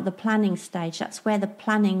lost out at the planning stage. That's where the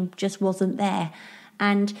planning just wasn't there.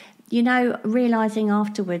 And, realising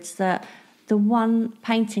afterwards that the one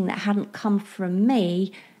painting that hadn't come from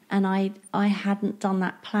me, and I hadn't done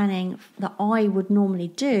that planning that I would normally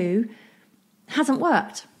do, hasn't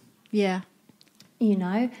worked. Yeah.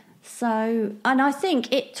 So, and I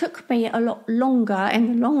think it took me a lot longer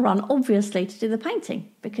in the long run, obviously, to do the painting,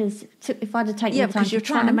 because if I'd have taken the time because you're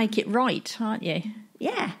trying to make it right, aren't you?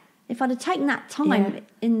 Yeah. If I'd have taken that time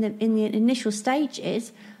in the initial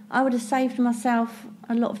stages, I would have saved myself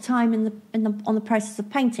a lot of time on the process of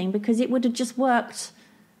painting, because it would have just worked.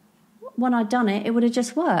 When I'd done it, it would have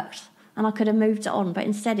just worked, and I could have moved it on. But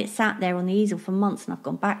instead, it sat there on the easel for months, and I've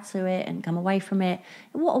gone back to it and come away from it.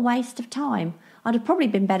 What a waste of time. I'd have probably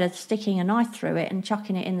been better sticking a knife through it and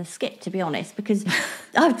chucking it in the skip, to be honest, because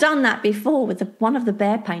I've done that before with one of the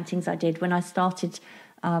bear paintings I did when I started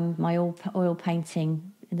my oil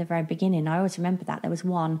painting in the very beginning. I always remember that. There was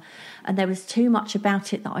one, and there was too much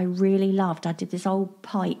about it that I really loved. I did this old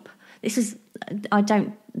pipe. I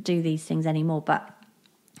don't do these things anymore, but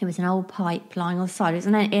it was an old pipe lying on the side.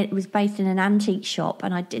 It was based in an antique shop,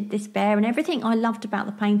 and I did this bear, and everything I loved about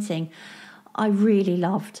the painting, I really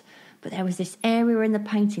loved. But there was this area in the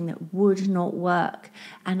painting that would not work,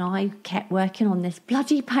 and I kept working on this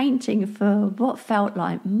bloody painting for what felt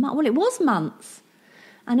like, it was months.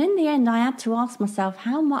 And in the end, I had to ask myself,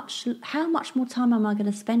 how much more time am I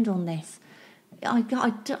going to spend on this? I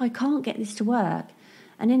can't get this to work.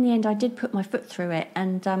 And in the end, I did put my foot through it,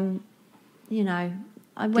 and did you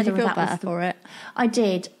feel better for it? I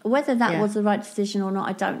did. Whether that was the right decision or not,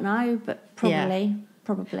 I don't know, but probably. Yeah.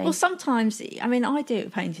 Well, sometimes, I mean, I do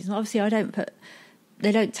paintings. Obviously,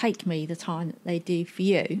 they don't take me the time that they do for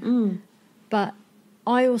you. But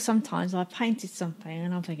I've painted something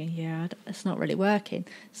and I'm thinking, yeah, it's not really working.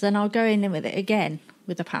 So then I'll go in with it again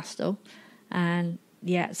with the pastel, and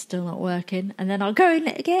yeah, it's still not working. And then I'll go in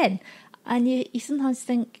it again, and you sometimes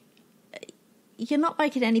think you're not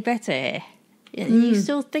making it any better here. You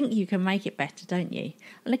still think you can make it better, don't you?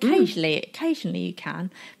 And occasionally you can,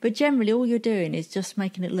 but generally all you're doing is just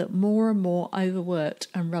making it look more and more overworked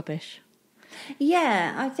and rubbish.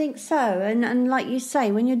 Yeah, I think so. And like you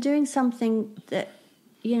say, when you're doing something that,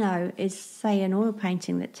 is, say, an oil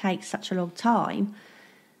painting that takes such a long time,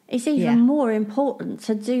 it's even more important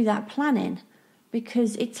to do that planning,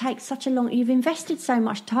 because it takes such a long... You've invested so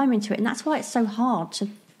much time into it, and that's why it's so hard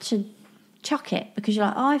to chuck it, because you're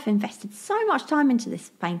like, I've invested so much time into this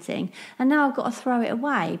painting and now I've got to throw it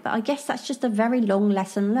away. But I guess that's just a very long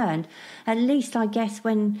lesson learned. At least I guess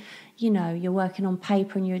when you're working on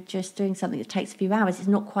paper and you're just doing something that takes a few hours, it's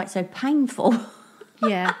not quite so painful.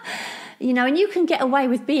 Yeah. And you can get away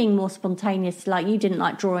with being more spontaneous. Like, you didn't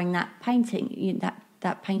like drawing that painting,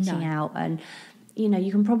 that painting out, and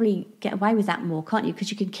you can probably get away with that more, can't you? Because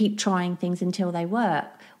you can keep trying things until they work.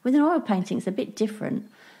 With an oil painting, it's a bit different.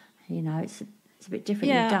 It's a bit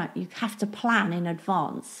different. Yeah. You have to plan in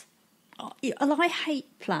advance. I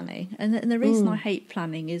hate planning, and the reason I hate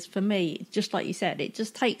planning is, for me, just like you said, it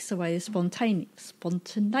just takes away the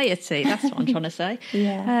spontaneity. That's what I'm trying to say.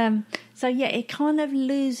 Yeah. So it kind of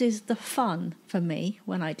loses the fun for me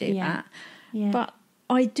when I do that. Yeah. But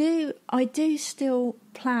I do still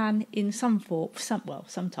plan in some form.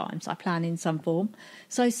 Sometimes I plan in some form.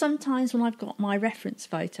 So sometimes when I've got my reference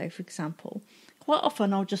photo, for example, quite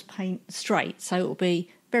often I'll just paint straight, so it'll be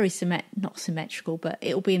very not symmetrical, but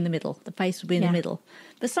it'll be in the middle. The face will be in the middle.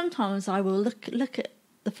 But sometimes I will look at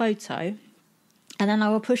the photo, and then I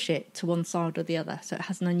will push it to one side or the other, so it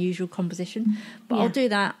has an unusual composition. But I'll do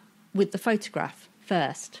that with the photograph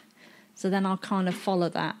first, so then I'll kind of follow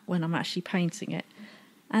that when I'm actually painting it.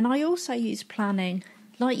 And I also use planning,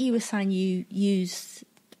 like you were saying, you use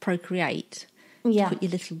Procreate to put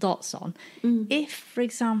your little dots on. If, for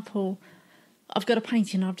example, I've got a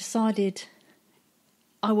painting, I've decided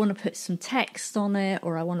I want to put some text on it,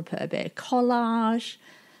 or I want to put a bit of collage,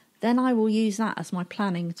 then I will use that as my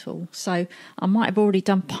planning tool. So I might have already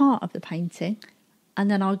done part of the painting, and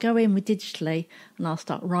then I'll go in with digitally and I'll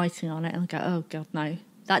start writing on it and go, oh God, no,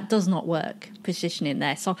 that does not work, positioning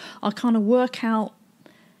there. So I'll kind of work out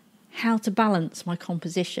how to balance my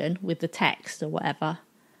composition with the text or whatever.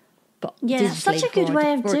 But it's such a good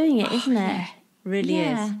way of doing it, isn't it? Yeah, really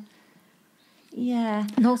is. Yeah.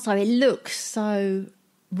 And also it looks so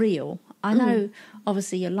real. I know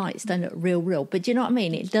obviously your lights don't look real, but do you know what I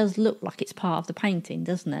mean? It does look like it's part of the painting,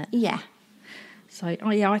 doesn't it? Yeah. So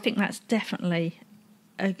I think that's definitely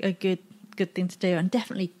a good thing to do, and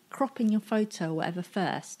definitely cropping your photo or whatever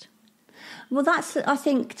first. Well, I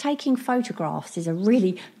think taking photographs is a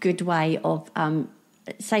really good way of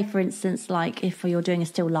say, for instance, like if you're doing a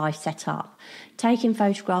still life setup, taking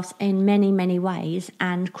photographs in many, many ways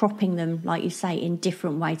and cropping them, like you say, in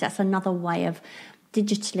different ways. That's another way of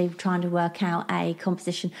digitally trying to work out a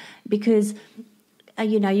composition, because,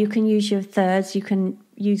 you can use your thirds, you can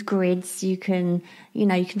use grids, you can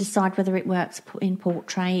decide whether it works in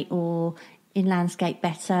portrait or in landscape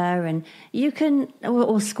better, and you can,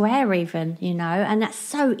 or square even, and that's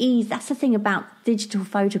so easy. That's the thing about digital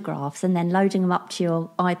photographs, and then loading them up to your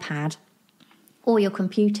iPad or your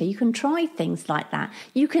computer. You can try things like that.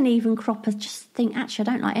 You can even crop and just think, actually,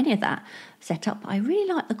 I don't like any of that setup, but I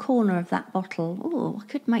really like the corner of that bottle. Oh, I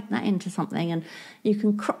could make that into something. And you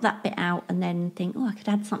can crop that bit out and then think, I could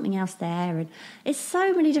add something else there. And it's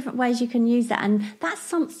so many different ways you can use that. And that's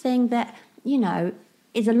something that,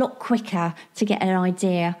 is a lot quicker to get an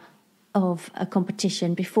idea of a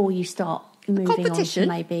competition before you start moving on to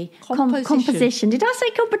maybe composition. Did I say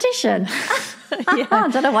competition? I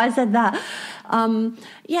don't know why I said that.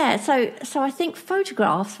 So I think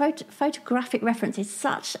photographic reference is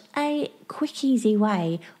such a quick, easy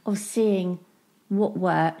way of seeing what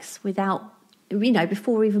works without,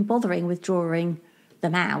 before even bothering with drawing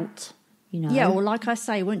them out. Yeah, well, like I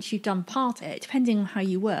say, once you've done part of it, depending on how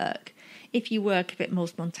you work, if you work a bit more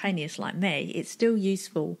spontaneous like me, it's still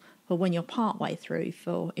useful for when you're part way through,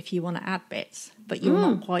 for if you want to add bits, but you're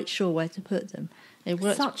not quite sure where to put them. It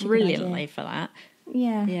works brilliantly for that.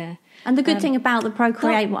 Yeah. And the good thing about the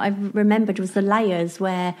Procreate, what I remembered, was the layers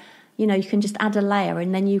where, you can just add a layer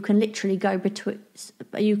and then you can literally go between,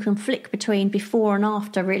 you can flick between before and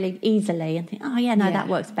after really easily and think, that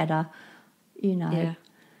works better, Yeah.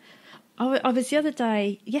 I was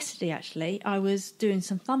yesterday actually, I was doing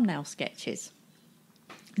some thumbnail sketches.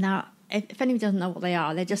 Now, if anyone doesn't know what they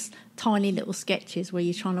are, they're just tiny little sketches where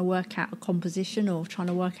you're trying to work out a composition or trying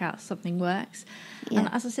to work out if something works. Yeah. And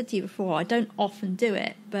as I said to you before, I don't often do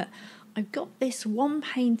it, but I've got this one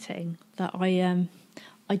painting that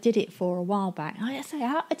I did it for a while back. I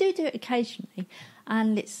do it occasionally,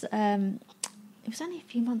 and it's it was only a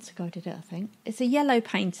few months ago I did it, I think. It's a yellow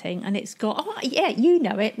painting, and it's got... Oh, yeah, you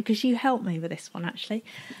know it, because you helped me with this one, actually.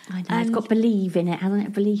 I know. And it's got Believe in it, hasn't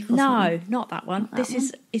it? Belief or something? No, not that one.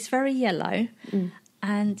 It's very yellow,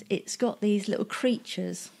 and it's got these little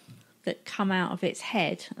creatures that come out of its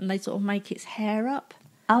head, and they sort of make its hair up.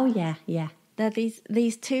 Oh, yeah, yeah. They're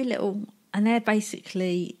these two little... And they're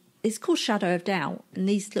basically... It's called Shadow of Doubt, and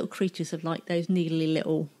these little creatures have like those needly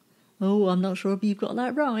little... Oh, I'm not sure if you've got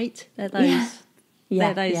that right. They're those...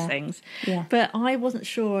 Yeah. They're those things. Yeah. But I wasn't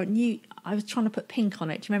sure. I was trying to put pink on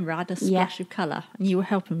it. Do you remember? I had a splash of colour, and you were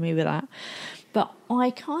helping me with that. But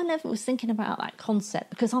I kind of was thinking about that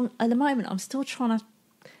concept because at the moment I'm still trying to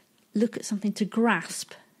look at something to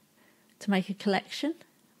grasp to make a collection.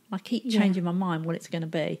 I keep changing my mind what it's going to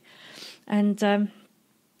be. And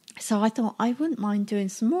so I thought I wouldn't mind doing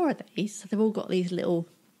some more of these. So they've all got these little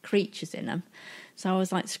creatures in them. So I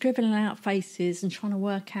was like scribbling out faces and trying to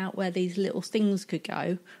work out where these little things could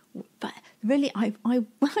go. But really, I when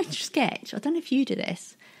I sketch, I don't know if you do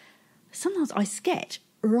this, sometimes I sketch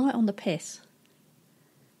right on the piss.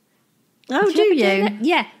 Oh, do you?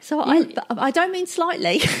 Yeah. So I don't mean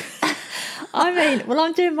slightly. I mean, well,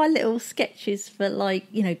 I'm doing my little sketches for, like,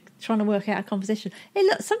 you know, trying to work out a composition.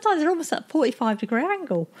 Sometimes they're almost at a 45-degree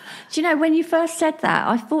angle. Do you know, when you first said that,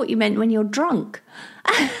 I thought you meant when you're drunk.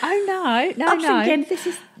 Oh, no. I'm thinking, this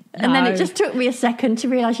is... No. And then it just took me a second to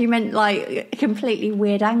realise you meant, like, a completely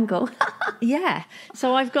weird angle. Yeah.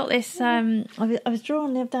 So I've got this... I was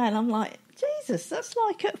drawing the other day and I'm like, Jesus, that's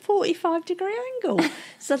like at a 45-degree angle.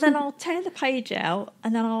 So then I'll tear the page out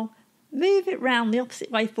and then I'll move it round the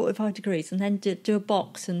opposite way 45 degrees and then do a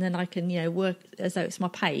box, and then I can, you know, work as though it's my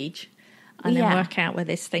page and then work out where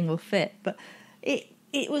this thing will fit. But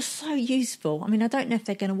it was so useful. I mean, I don't know if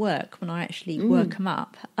they're going to work when I actually work them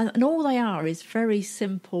up. And all they are is very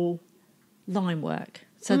simple line work.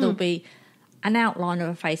 So there'll be an outline of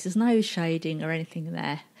a face. There's no shading or anything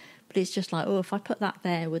there. But it's just like, oh, if I put that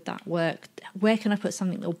there, would that work? Where can I put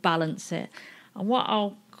something that will balance it? And what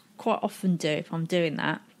I'll quite often do if I'm doing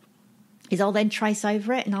that is I'll then trace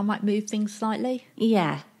over it and I might move things slightly.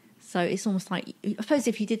 Yeah. So it's almost like, I suppose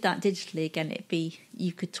if you did that digitally again,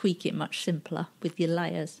 you could tweak it much simpler with your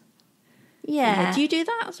layers. Yeah. Do you do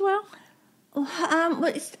that as well? Well,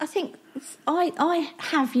 I think I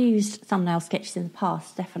have used thumbnail sketches in the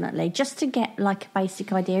past, definitely, just to get like a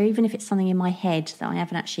basic idea, even if it's something in my head that I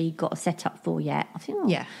haven't actually got a setup for yet. I think, I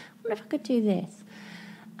wonder if I could do this.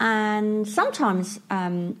 And sometimes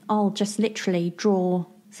I'll just literally draw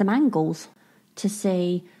some angles to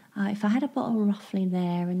see if I had a bottle roughly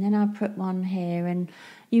there, and then I put one here, and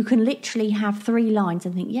you can literally have 3 lines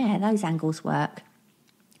and think, yeah, those angles work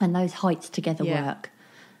and those heights together work,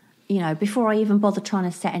 you know, before I even bother trying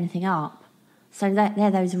to set anything up. So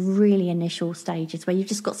they're those really initial stages where you've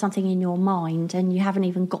just got something in your mind and you haven't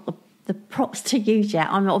even got the props to use yet.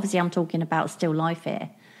 I'm talking about still life here.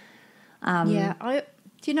 I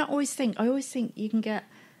always think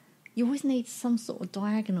you always need some sort of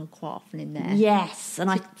diagonal quite often in there. Yes, and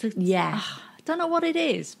I don't know what it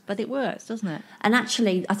is, but it works, doesn't it? And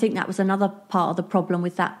actually, I think that was another part of the problem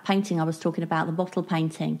with that painting I was talking about, the bottle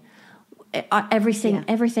painting.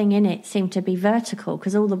 Everything in it seemed to be vertical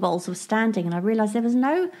because all the bottles were standing, and I realised there was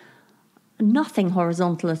nothing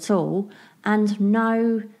horizontal at all and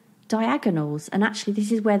no diagonals. And actually,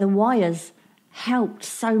 this is where the wires helped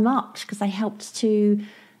so much because they helped to,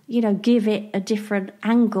 you know, give it a different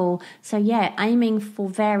angle. So, aiming for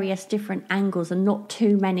various different angles and not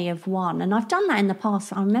too many of one. And I've done that in the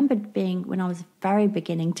past. I remember when I was very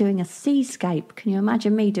beginning, doing a seascape. Can you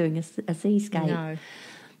imagine me doing a seascape? No.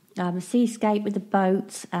 A seascape with a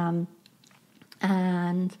boat. And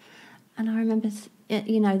I remember,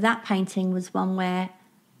 you know, that painting was one where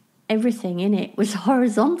everything in it was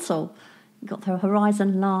horizontal. You've got the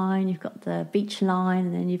horizon line, you've got the beach line,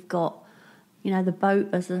 and then you've got, you know, the boat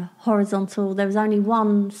as a horizontal. There was only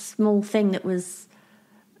one small thing that was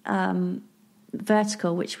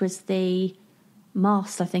vertical, which was the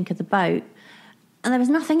mast, I think, of the boat. And there was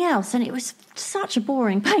nothing else. And it was such a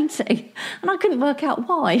boring painting. And I couldn't work out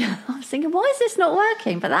why. I was thinking, why is this not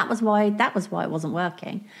working? But that was why it wasn't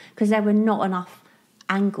working, because there were not enough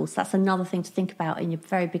angles. That's another thing to think about in your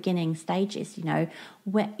very beginning stages, you know,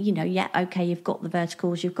 where, you know, you've got the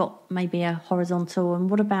verticals, you've got maybe a horizontal, and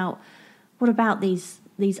what about these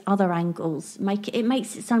these other angles makes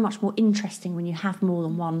it so much more interesting when you have more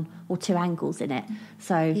than one or two angles in it.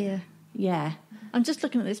 So yeah. I'm just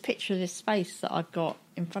looking at this picture of this space that I've got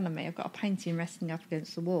in front of me. I've got a painting resting up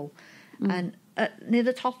against the wall, and near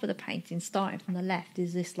the top of the painting, starting from the left,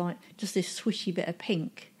 is this just this swishy bit of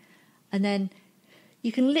pink, and then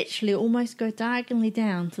you can literally almost go diagonally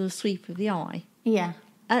down to the sweep of the eye. Yeah.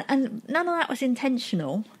 And none of that was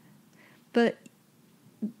intentional, but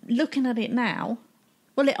looking at it now,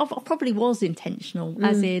 well, it probably was intentional,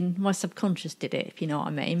 as in my subconscious did it, if you know what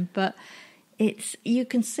I mean. But you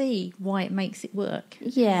can see why it makes it work.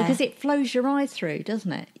 Yeah. Because it flows your eye through,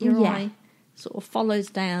 doesn't it? Your eye sort of follows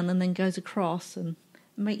down and then goes across and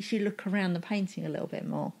makes you look around the painting a little bit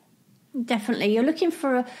more. Definitely. You're looking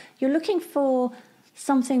for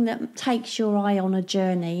something that takes your eye on a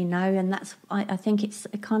journey, and that's, I think it's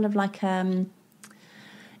kind of like,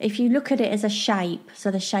 if you look at it as a shape, so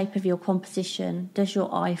the shape of your composition, does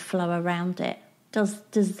your eye flow around it?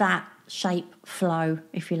 Does that shape flow,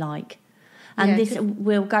 if you like? And this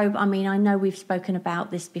will go, I mean, I know we've spoken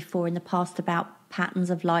about this before in the past about patterns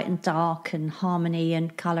of light and dark and harmony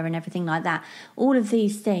and colour and everything like that. All of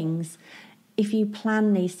these things, if you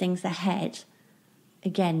plan these things ahead,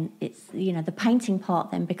 again, it's, the painting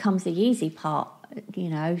part then becomes the easy part.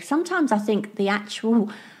 Sometimes I think the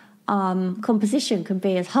actual composition can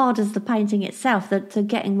be as hard as the painting itself, to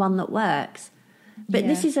getting one that works. But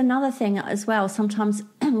this is another thing as well. Sometimes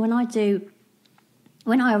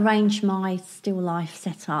when I arrange my still life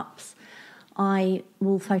setups, I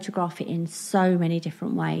will photograph it in so many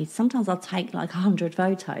different ways. Sometimes I'll take like 100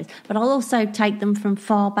 photos, but I'll also take them from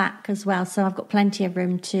far back as well. So I've got plenty of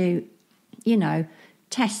room to,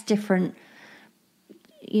 test different,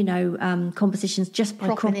 compositions just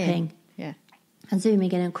by cropping. Yeah. And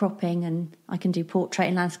zooming in and cropping, and I can do portrait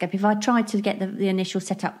and landscape. If I try to get the initial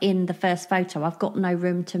setup in the first photo, I've got no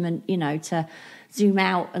room to zoom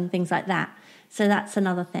out and things like that. So that's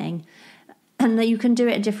another thing. And that you can do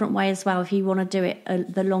it a different way as well if you want to do it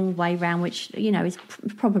the long way round, which, is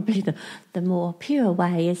probably the more pure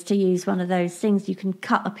way, is to use one of those things. You can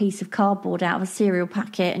cut a piece of cardboard out of a cereal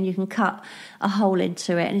packet and you can cut a hole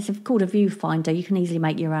into it. And it's called a viewfinder. You can easily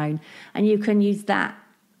make your own. And you can use that,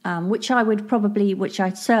 which I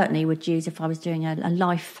certainly would use if I was doing a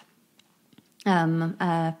life,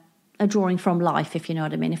 a drawing from life, if you know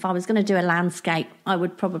what I mean. If I was going to do a landscape, I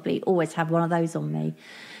would probably always have one of those on me.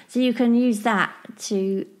 So you can use that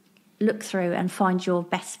to look through and find your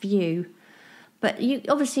best view. But you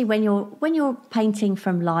obviously, when you're painting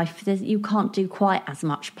from life, you can't do quite as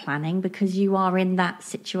much planning because you are in that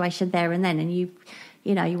situation there and then, and you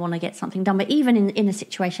want to get something done. But even in a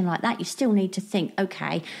situation like that, you still need to think,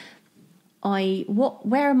 okay,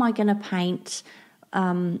 where am I going to paint?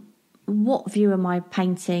 What view am I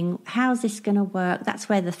painting? How's this going to work? That's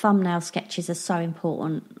where the thumbnail sketches are so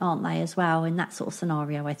important, aren't they, as well, in that sort of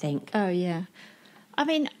scenario, I think. Oh, yeah. I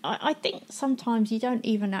mean, I think sometimes you don't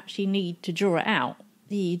even actually need to draw it out.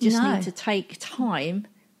 You just need to take time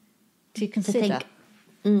to consider. To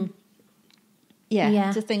think.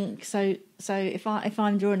 To think. So if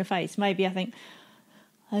I'm drawing a face, maybe I think,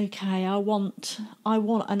 okay, I want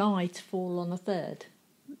an eye to fall on a third.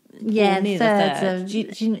 Yeah, near the third.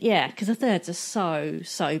 Because the thirds are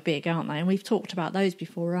so big, aren't they? And we've talked about those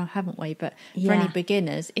before, haven't we? But for any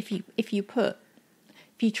beginners, if you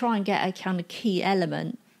try and get a kind of key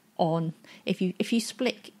element on, if you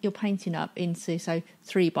split your painting up into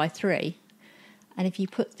 3x3, and if you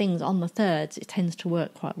put things on the thirds, it tends to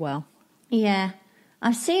work quite well. Yeah,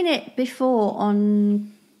 I've seen it before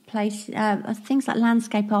on things like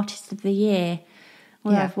Landscape Artist of the Year.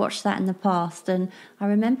 Well, I've watched that in the past, and I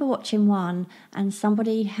remember watching one, and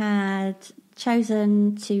somebody had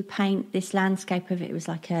chosen to paint this landscape of it. It was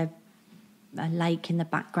like a lake in the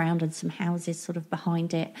background and some houses sort of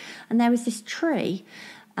behind it, and there was this tree.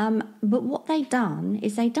 But what they'd done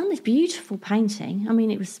is they'd done this beautiful painting. I mean,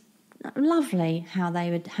 it was lovely how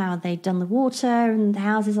they'd done the water and the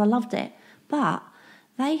houses. I loved it, but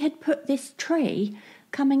they had put this tree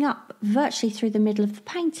coming up virtually through the middle of the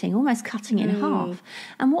painting, almost cutting it in half.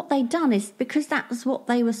 And what they'd done is, because that was what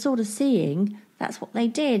they were sort of seeing, that's what they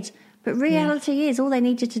did. But reality is, all they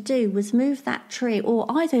needed to do was move that tree, or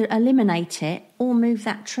either eliminate it or move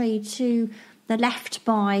that tree to the left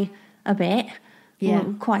by a bit,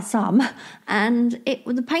 or quite some, and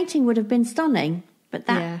the painting would have been stunning. But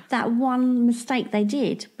that one mistake they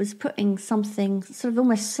did was putting something sort of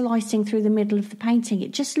almost slicing through the middle of the painting.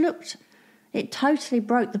 It totally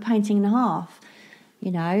broke the painting in half,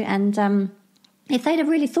 and if they'd have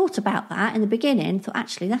really thought about that in the beginning, thought,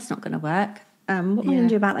 actually, that's not going to work, what am I going to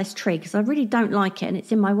do about this tree? Because I really don't like it and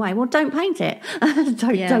it's in my way. Well, don't paint it.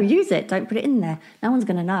 Don't use it. Don't put it in there. No one's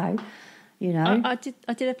going to know, you know. I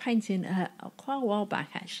did a painting quite a while back,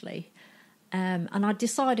 actually. And I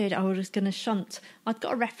decided I was going to shunt. I'd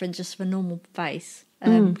got a reference just for a normal face,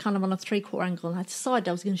 kind of on a 3/4 angle. And I decided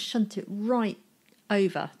I was going to shunt it right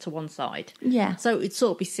over to one side. Yeah. So it'd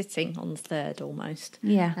sort of be sitting on the third almost.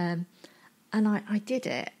 Yeah. And I did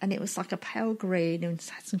it, and it was like a pale green, and it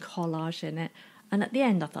had some collage in it. And at the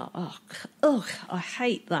end, I thought, ugh, I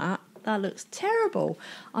hate that. That looks terrible.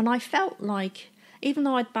 And I felt like, even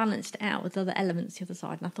though I'd balanced it out with other elements the other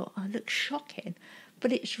side, and I thought, it looks shocking.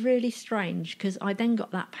 But it's really strange, because I then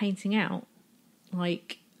got that painting out,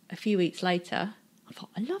 like, a few weeks later. I thought,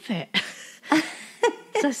 I love it.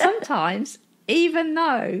 So sometimes, even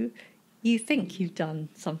though you think you've done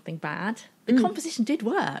something bad, the composition did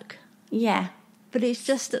work. Yeah. But it's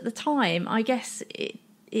just at the time, I guess it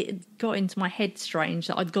got into my head strange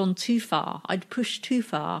that I'd gone too far. I'd pushed too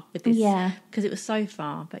far with this because it was so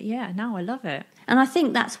far. But yeah, now I love it. And I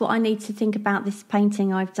think that's what I need to think about this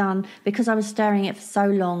painting I've done, because I was staring at it for so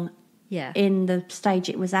long in the stage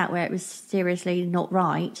it was at where it was seriously not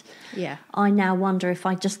right. Yeah. I now wonder if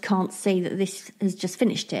I just can't see that this has just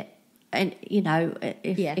finished it. And, you know,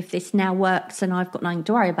 if this now works and I've got nothing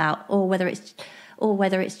to worry about, or whether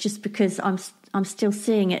it's just because I'm still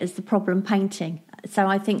seeing it as the problem painting. So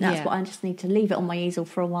I think that's what I just need to leave it on my easel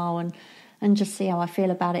for a while and just see how I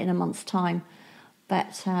feel about it in a month's time.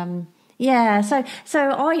 But so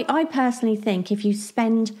I personally think if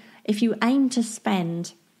you aim to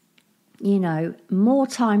spend, you know, more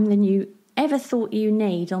time than you ever thought you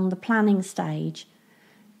need on the planning stage,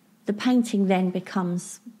 the painting then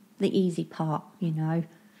becomes the easy part, you know.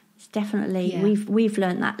 It's definitely, we've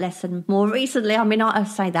learned that lesson more recently. I mean, I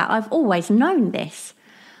say that, I've always known this,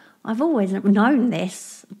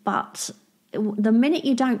 but the minute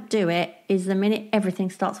you don't do it is the minute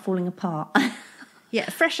everything starts falling apart.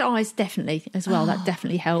 Yeah, fresh eyes definitely as well. That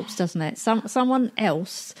definitely helps, doesn't it? Someone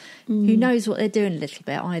else who knows what they're doing a little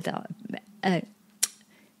bit either really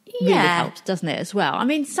helps, doesn't it, as well? I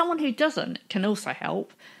mean, someone who doesn't can also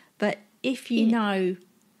help, but if you know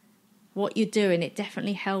what you're doing, it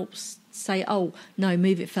definitely helps say, oh, no,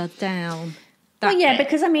 move it further down.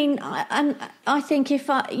 Because I mean, I think if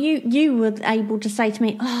you were able to say to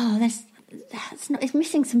me, oh, it's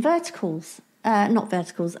missing some verticals, not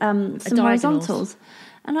verticals, some horizontals.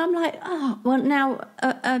 And I'm like, oh, well, now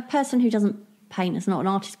a person who doesn't paint, is not an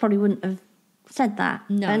artist, probably wouldn't have said that.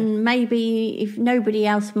 No. And maybe if nobody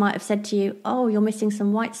else might have said to you, oh, you're missing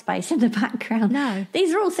some white space in the background. No.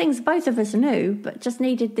 These are all things both of us knew, but just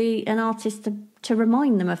needed an artist to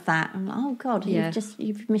remind them of that. I'm like, oh, God,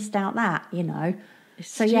 you've missed out that, you know. It's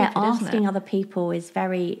so, stupid, asking other people is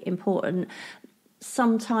very important.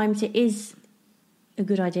 Sometimes it is a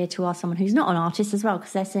good idea to ask someone who's not an artist as well,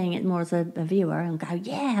 because they're seeing it more as a viewer and go,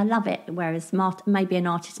 yeah, I love it. Whereas maybe an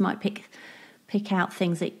artist might pick out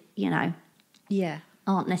things that, you know,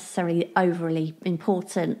 aren't necessarily overly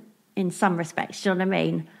important in some respects. Do you know what I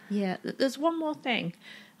mean? Yeah. There's one more thing.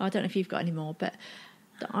 I don't know if you've got any more, but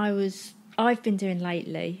that I've been doing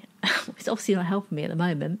lately. It's obviously not helping me at the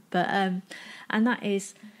moment, but and that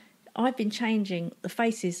is, I've been changing the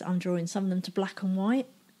faces I'm drawing, some of them to black and white.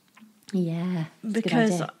 Yeah,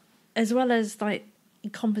 because as well as like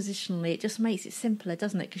compositionally, it just makes it simpler,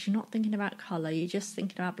 doesn't it? Because you're not thinking about colour, you're just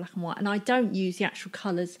thinking about black and white. And I don't use the actual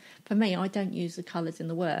colours. For me, I don't use the colours in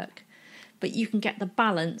the work, but you can get the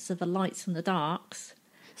balance of the lights and the darks.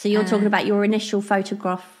 So you're talking about your initial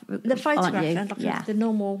photograph, the photograph, and the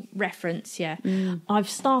normal reference. Yeah, I've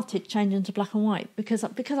started changing to black and white because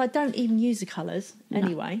I don't even use the colours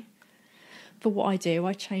anyway. For what I do,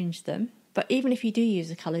 I change them. But even if you do use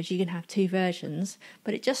the colours, you can have two versions.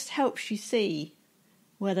 But it just helps you see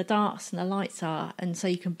where the darks and the lights are, and so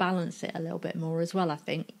you can balance it a little bit more as well. I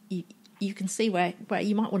think you can see where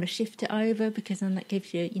you might want to shift it over, because then that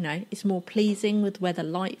gives you, you know, it's more pleasing with where the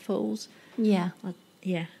light falls. Yeah.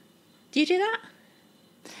 Yeah. Do you do that?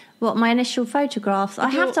 What, my initial photographs? I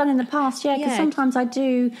have done in the past, because sometimes I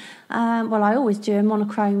do, I always do a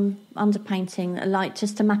monochrome underpainting, like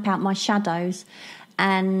just to map out my shadows,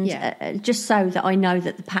 and just so that I know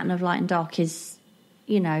that the pattern of light and dark is,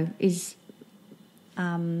 you know, is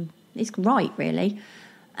right, really.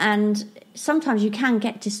 And sometimes you can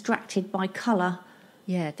get distracted by colour.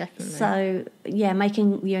 Yeah, definitely. So,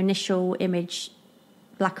 making your initial image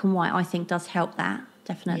black and white, I think, does help that,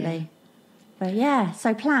 definitely. Yeah. But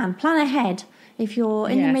so plan ahead. If you're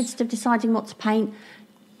in the midst of deciding what to paint,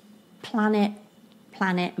 plan it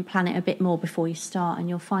a bit more before you start, and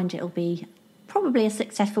you'll find it'll be probably a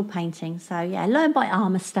successful painting. So learn by our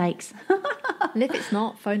mistakes. And if it's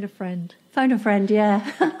not, phone a friend. Phone a friend,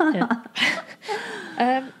 yeah.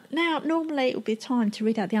 Now, normally it would be time to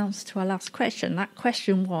read out the answer to our last question. That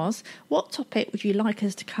question was, what topic would you like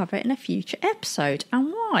us to cover in a future episode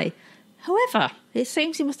and why? However, it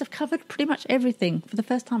seems we must have covered pretty much everything. For the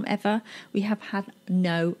first time ever, we have had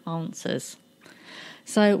no answers.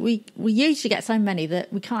 So we usually get so many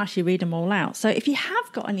that we can't actually read them all out. So if you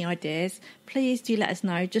have got any ideas, please do let us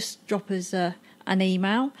know. Just drop us an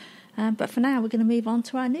email. But for now, we're going to move on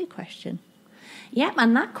to our new question. Yep,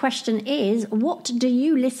 and that question is, what do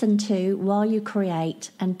you listen to while you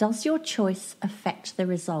create, and does your choice affect the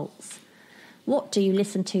results? What do you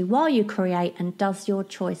listen to while you create, and does your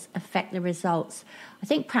choice affect the results? I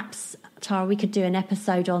think perhaps, Tara, we could do an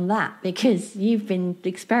episode on that, because you've been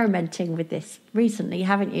experimenting with this recently,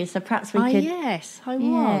 haven't you? So perhaps we could... Yes, I was.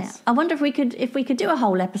 Yeah. I wonder if we could do a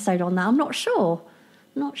whole episode on that. I'm not sure.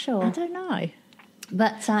 I don't know.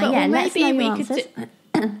 But yeah, maybe we could do...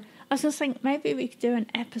 I was just thinking maybe we could do an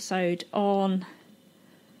episode on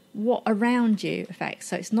what around you affects.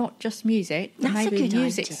 So it's not just music. That's maybe a good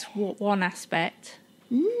music's one aspect.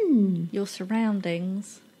 Your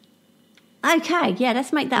surroundings. Okay, yeah,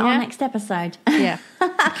 let's make that our next episode. Yeah.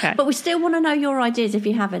 Okay. But we still want to know your ideas if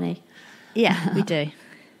you have any. Yeah, we do.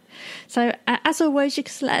 So, as always, you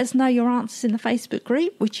can let us know your answers in the Facebook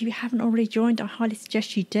group, which if you haven't already joined, I highly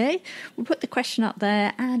suggest you do. We'll put the question up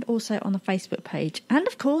there and also on the Facebook page. And,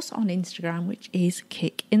 of course, on Instagram, which is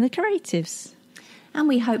Kick in the Creatives. And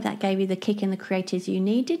we hope that gave you the kick in the creatives you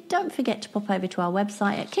needed. Don't forget to pop over to our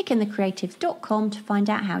website at kickinthecreatives.com to find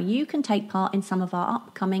out how you can take part in some of our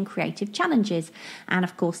upcoming creative challenges. And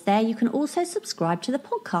of course, there you can also subscribe to the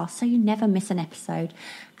podcast so you never miss an episode.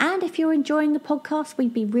 And if you're enjoying the podcast,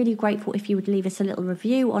 we'd be really grateful if you would leave us a little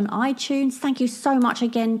review on iTunes. Thank you so much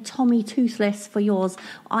again, Tommy Toothless, for yours.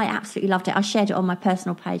 I absolutely loved it. I shared it on my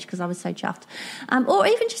personal page because I was so chuffed. Or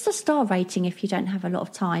even just a star rating if you don't have a lot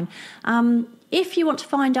of time. If you want to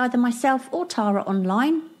find either myself or Tara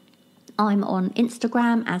online, I'm on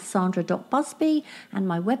Instagram as sandra.busby and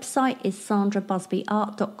my website is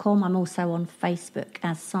sandrabusbyart.com. I'm also on Facebook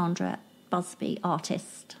as Sandra Busby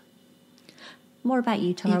Artist. More about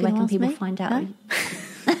you, Tara. Where can people find out?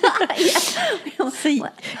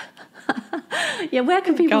 Yeah, where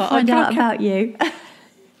can people find out about you?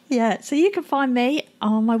 Yeah, so you can find me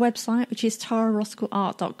on my website, which is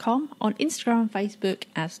tararoscoeart.com, on Instagram and Facebook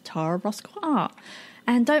as Tara Roscoe Art.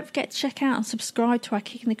 And don't forget to check out and subscribe to our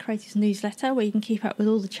Kicking the Creatives newsletter, where you can keep up with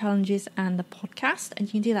all the challenges and the podcast. And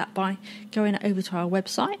you can do that by going over to our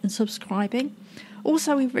website and subscribing.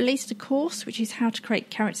 Also, we've released a course, which is how to create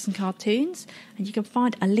characters and cartoons. And you can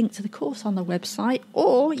find a link to the course on the website,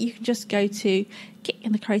 or you can just go to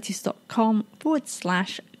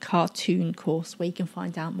kickinthecreatives.com/cartoon course, where you can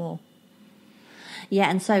find out more.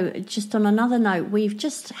 Yeah, and so just on another note, we've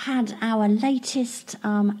just had our latest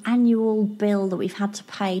annual bill that we've had to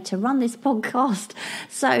pay to run this podcast.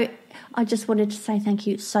 So I just wanted to say thank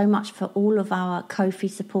you so much for all of our Ko-fi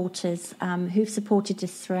supporters who've supported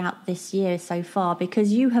us throughout this year so far,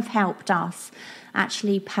 because you have helped us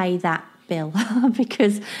actually pay that bill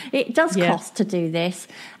because it does cost to do this,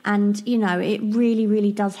 and you know, it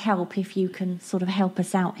really does help if you can sort of help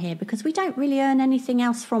us out here, because we don't really earn anything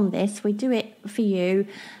else from this. We do it for you,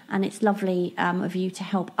 and it's lovely of you to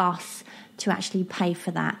help us to actually pay for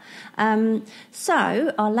that.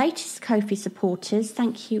 So our latest Ko-fi supporters,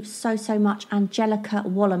 thank you so much. Angelica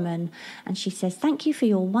Wallerman, and she says, thank you for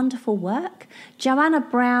your wonderful work. Joanna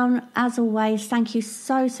Brown, as always, thank you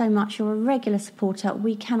so much. You're a regular supporter.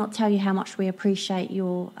 We cannot tell you how much we appreciate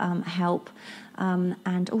your help.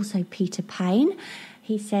 And also Peter Payne.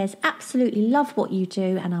 He says, absolutely love what you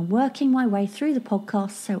do, and I'm working my way through the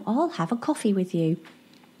podcast, so I'll have a coffee with you.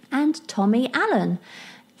 And Tommy Allen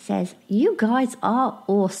says, you guys are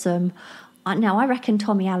awesome. Now, I reckon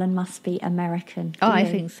Tommy Allen must be American. I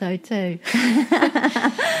think so too.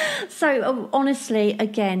 So, honestly,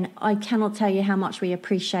 again, I cannot tell you how much we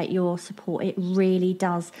appreciate your support. It really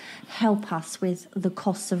does help us with the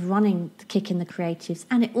costs of running the Kick in the Creatives.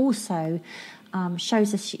 And it also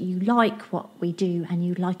shows us that you like what we do and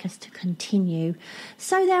you like us to continue.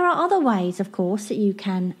 So there are other ways, of course, that you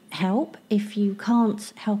can help. If you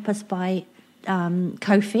can't help us by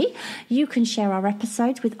Ko-fi, you can share our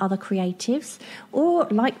episodes with other creatives, or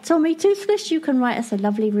like Tommy Toothless, you can write us a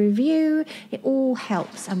lovely review. It all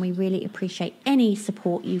helps, and we really appreciate any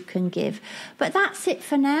support you can give. But that's it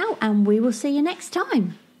for now, and we will see you next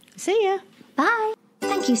time. See ya. Bye.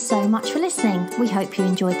 Thank you so much for listening. We hope you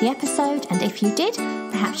enjoyed the episode, and if you did,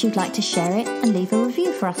 perhaps you'd like to share it and leave a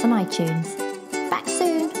review for us on iTunes. Back soon.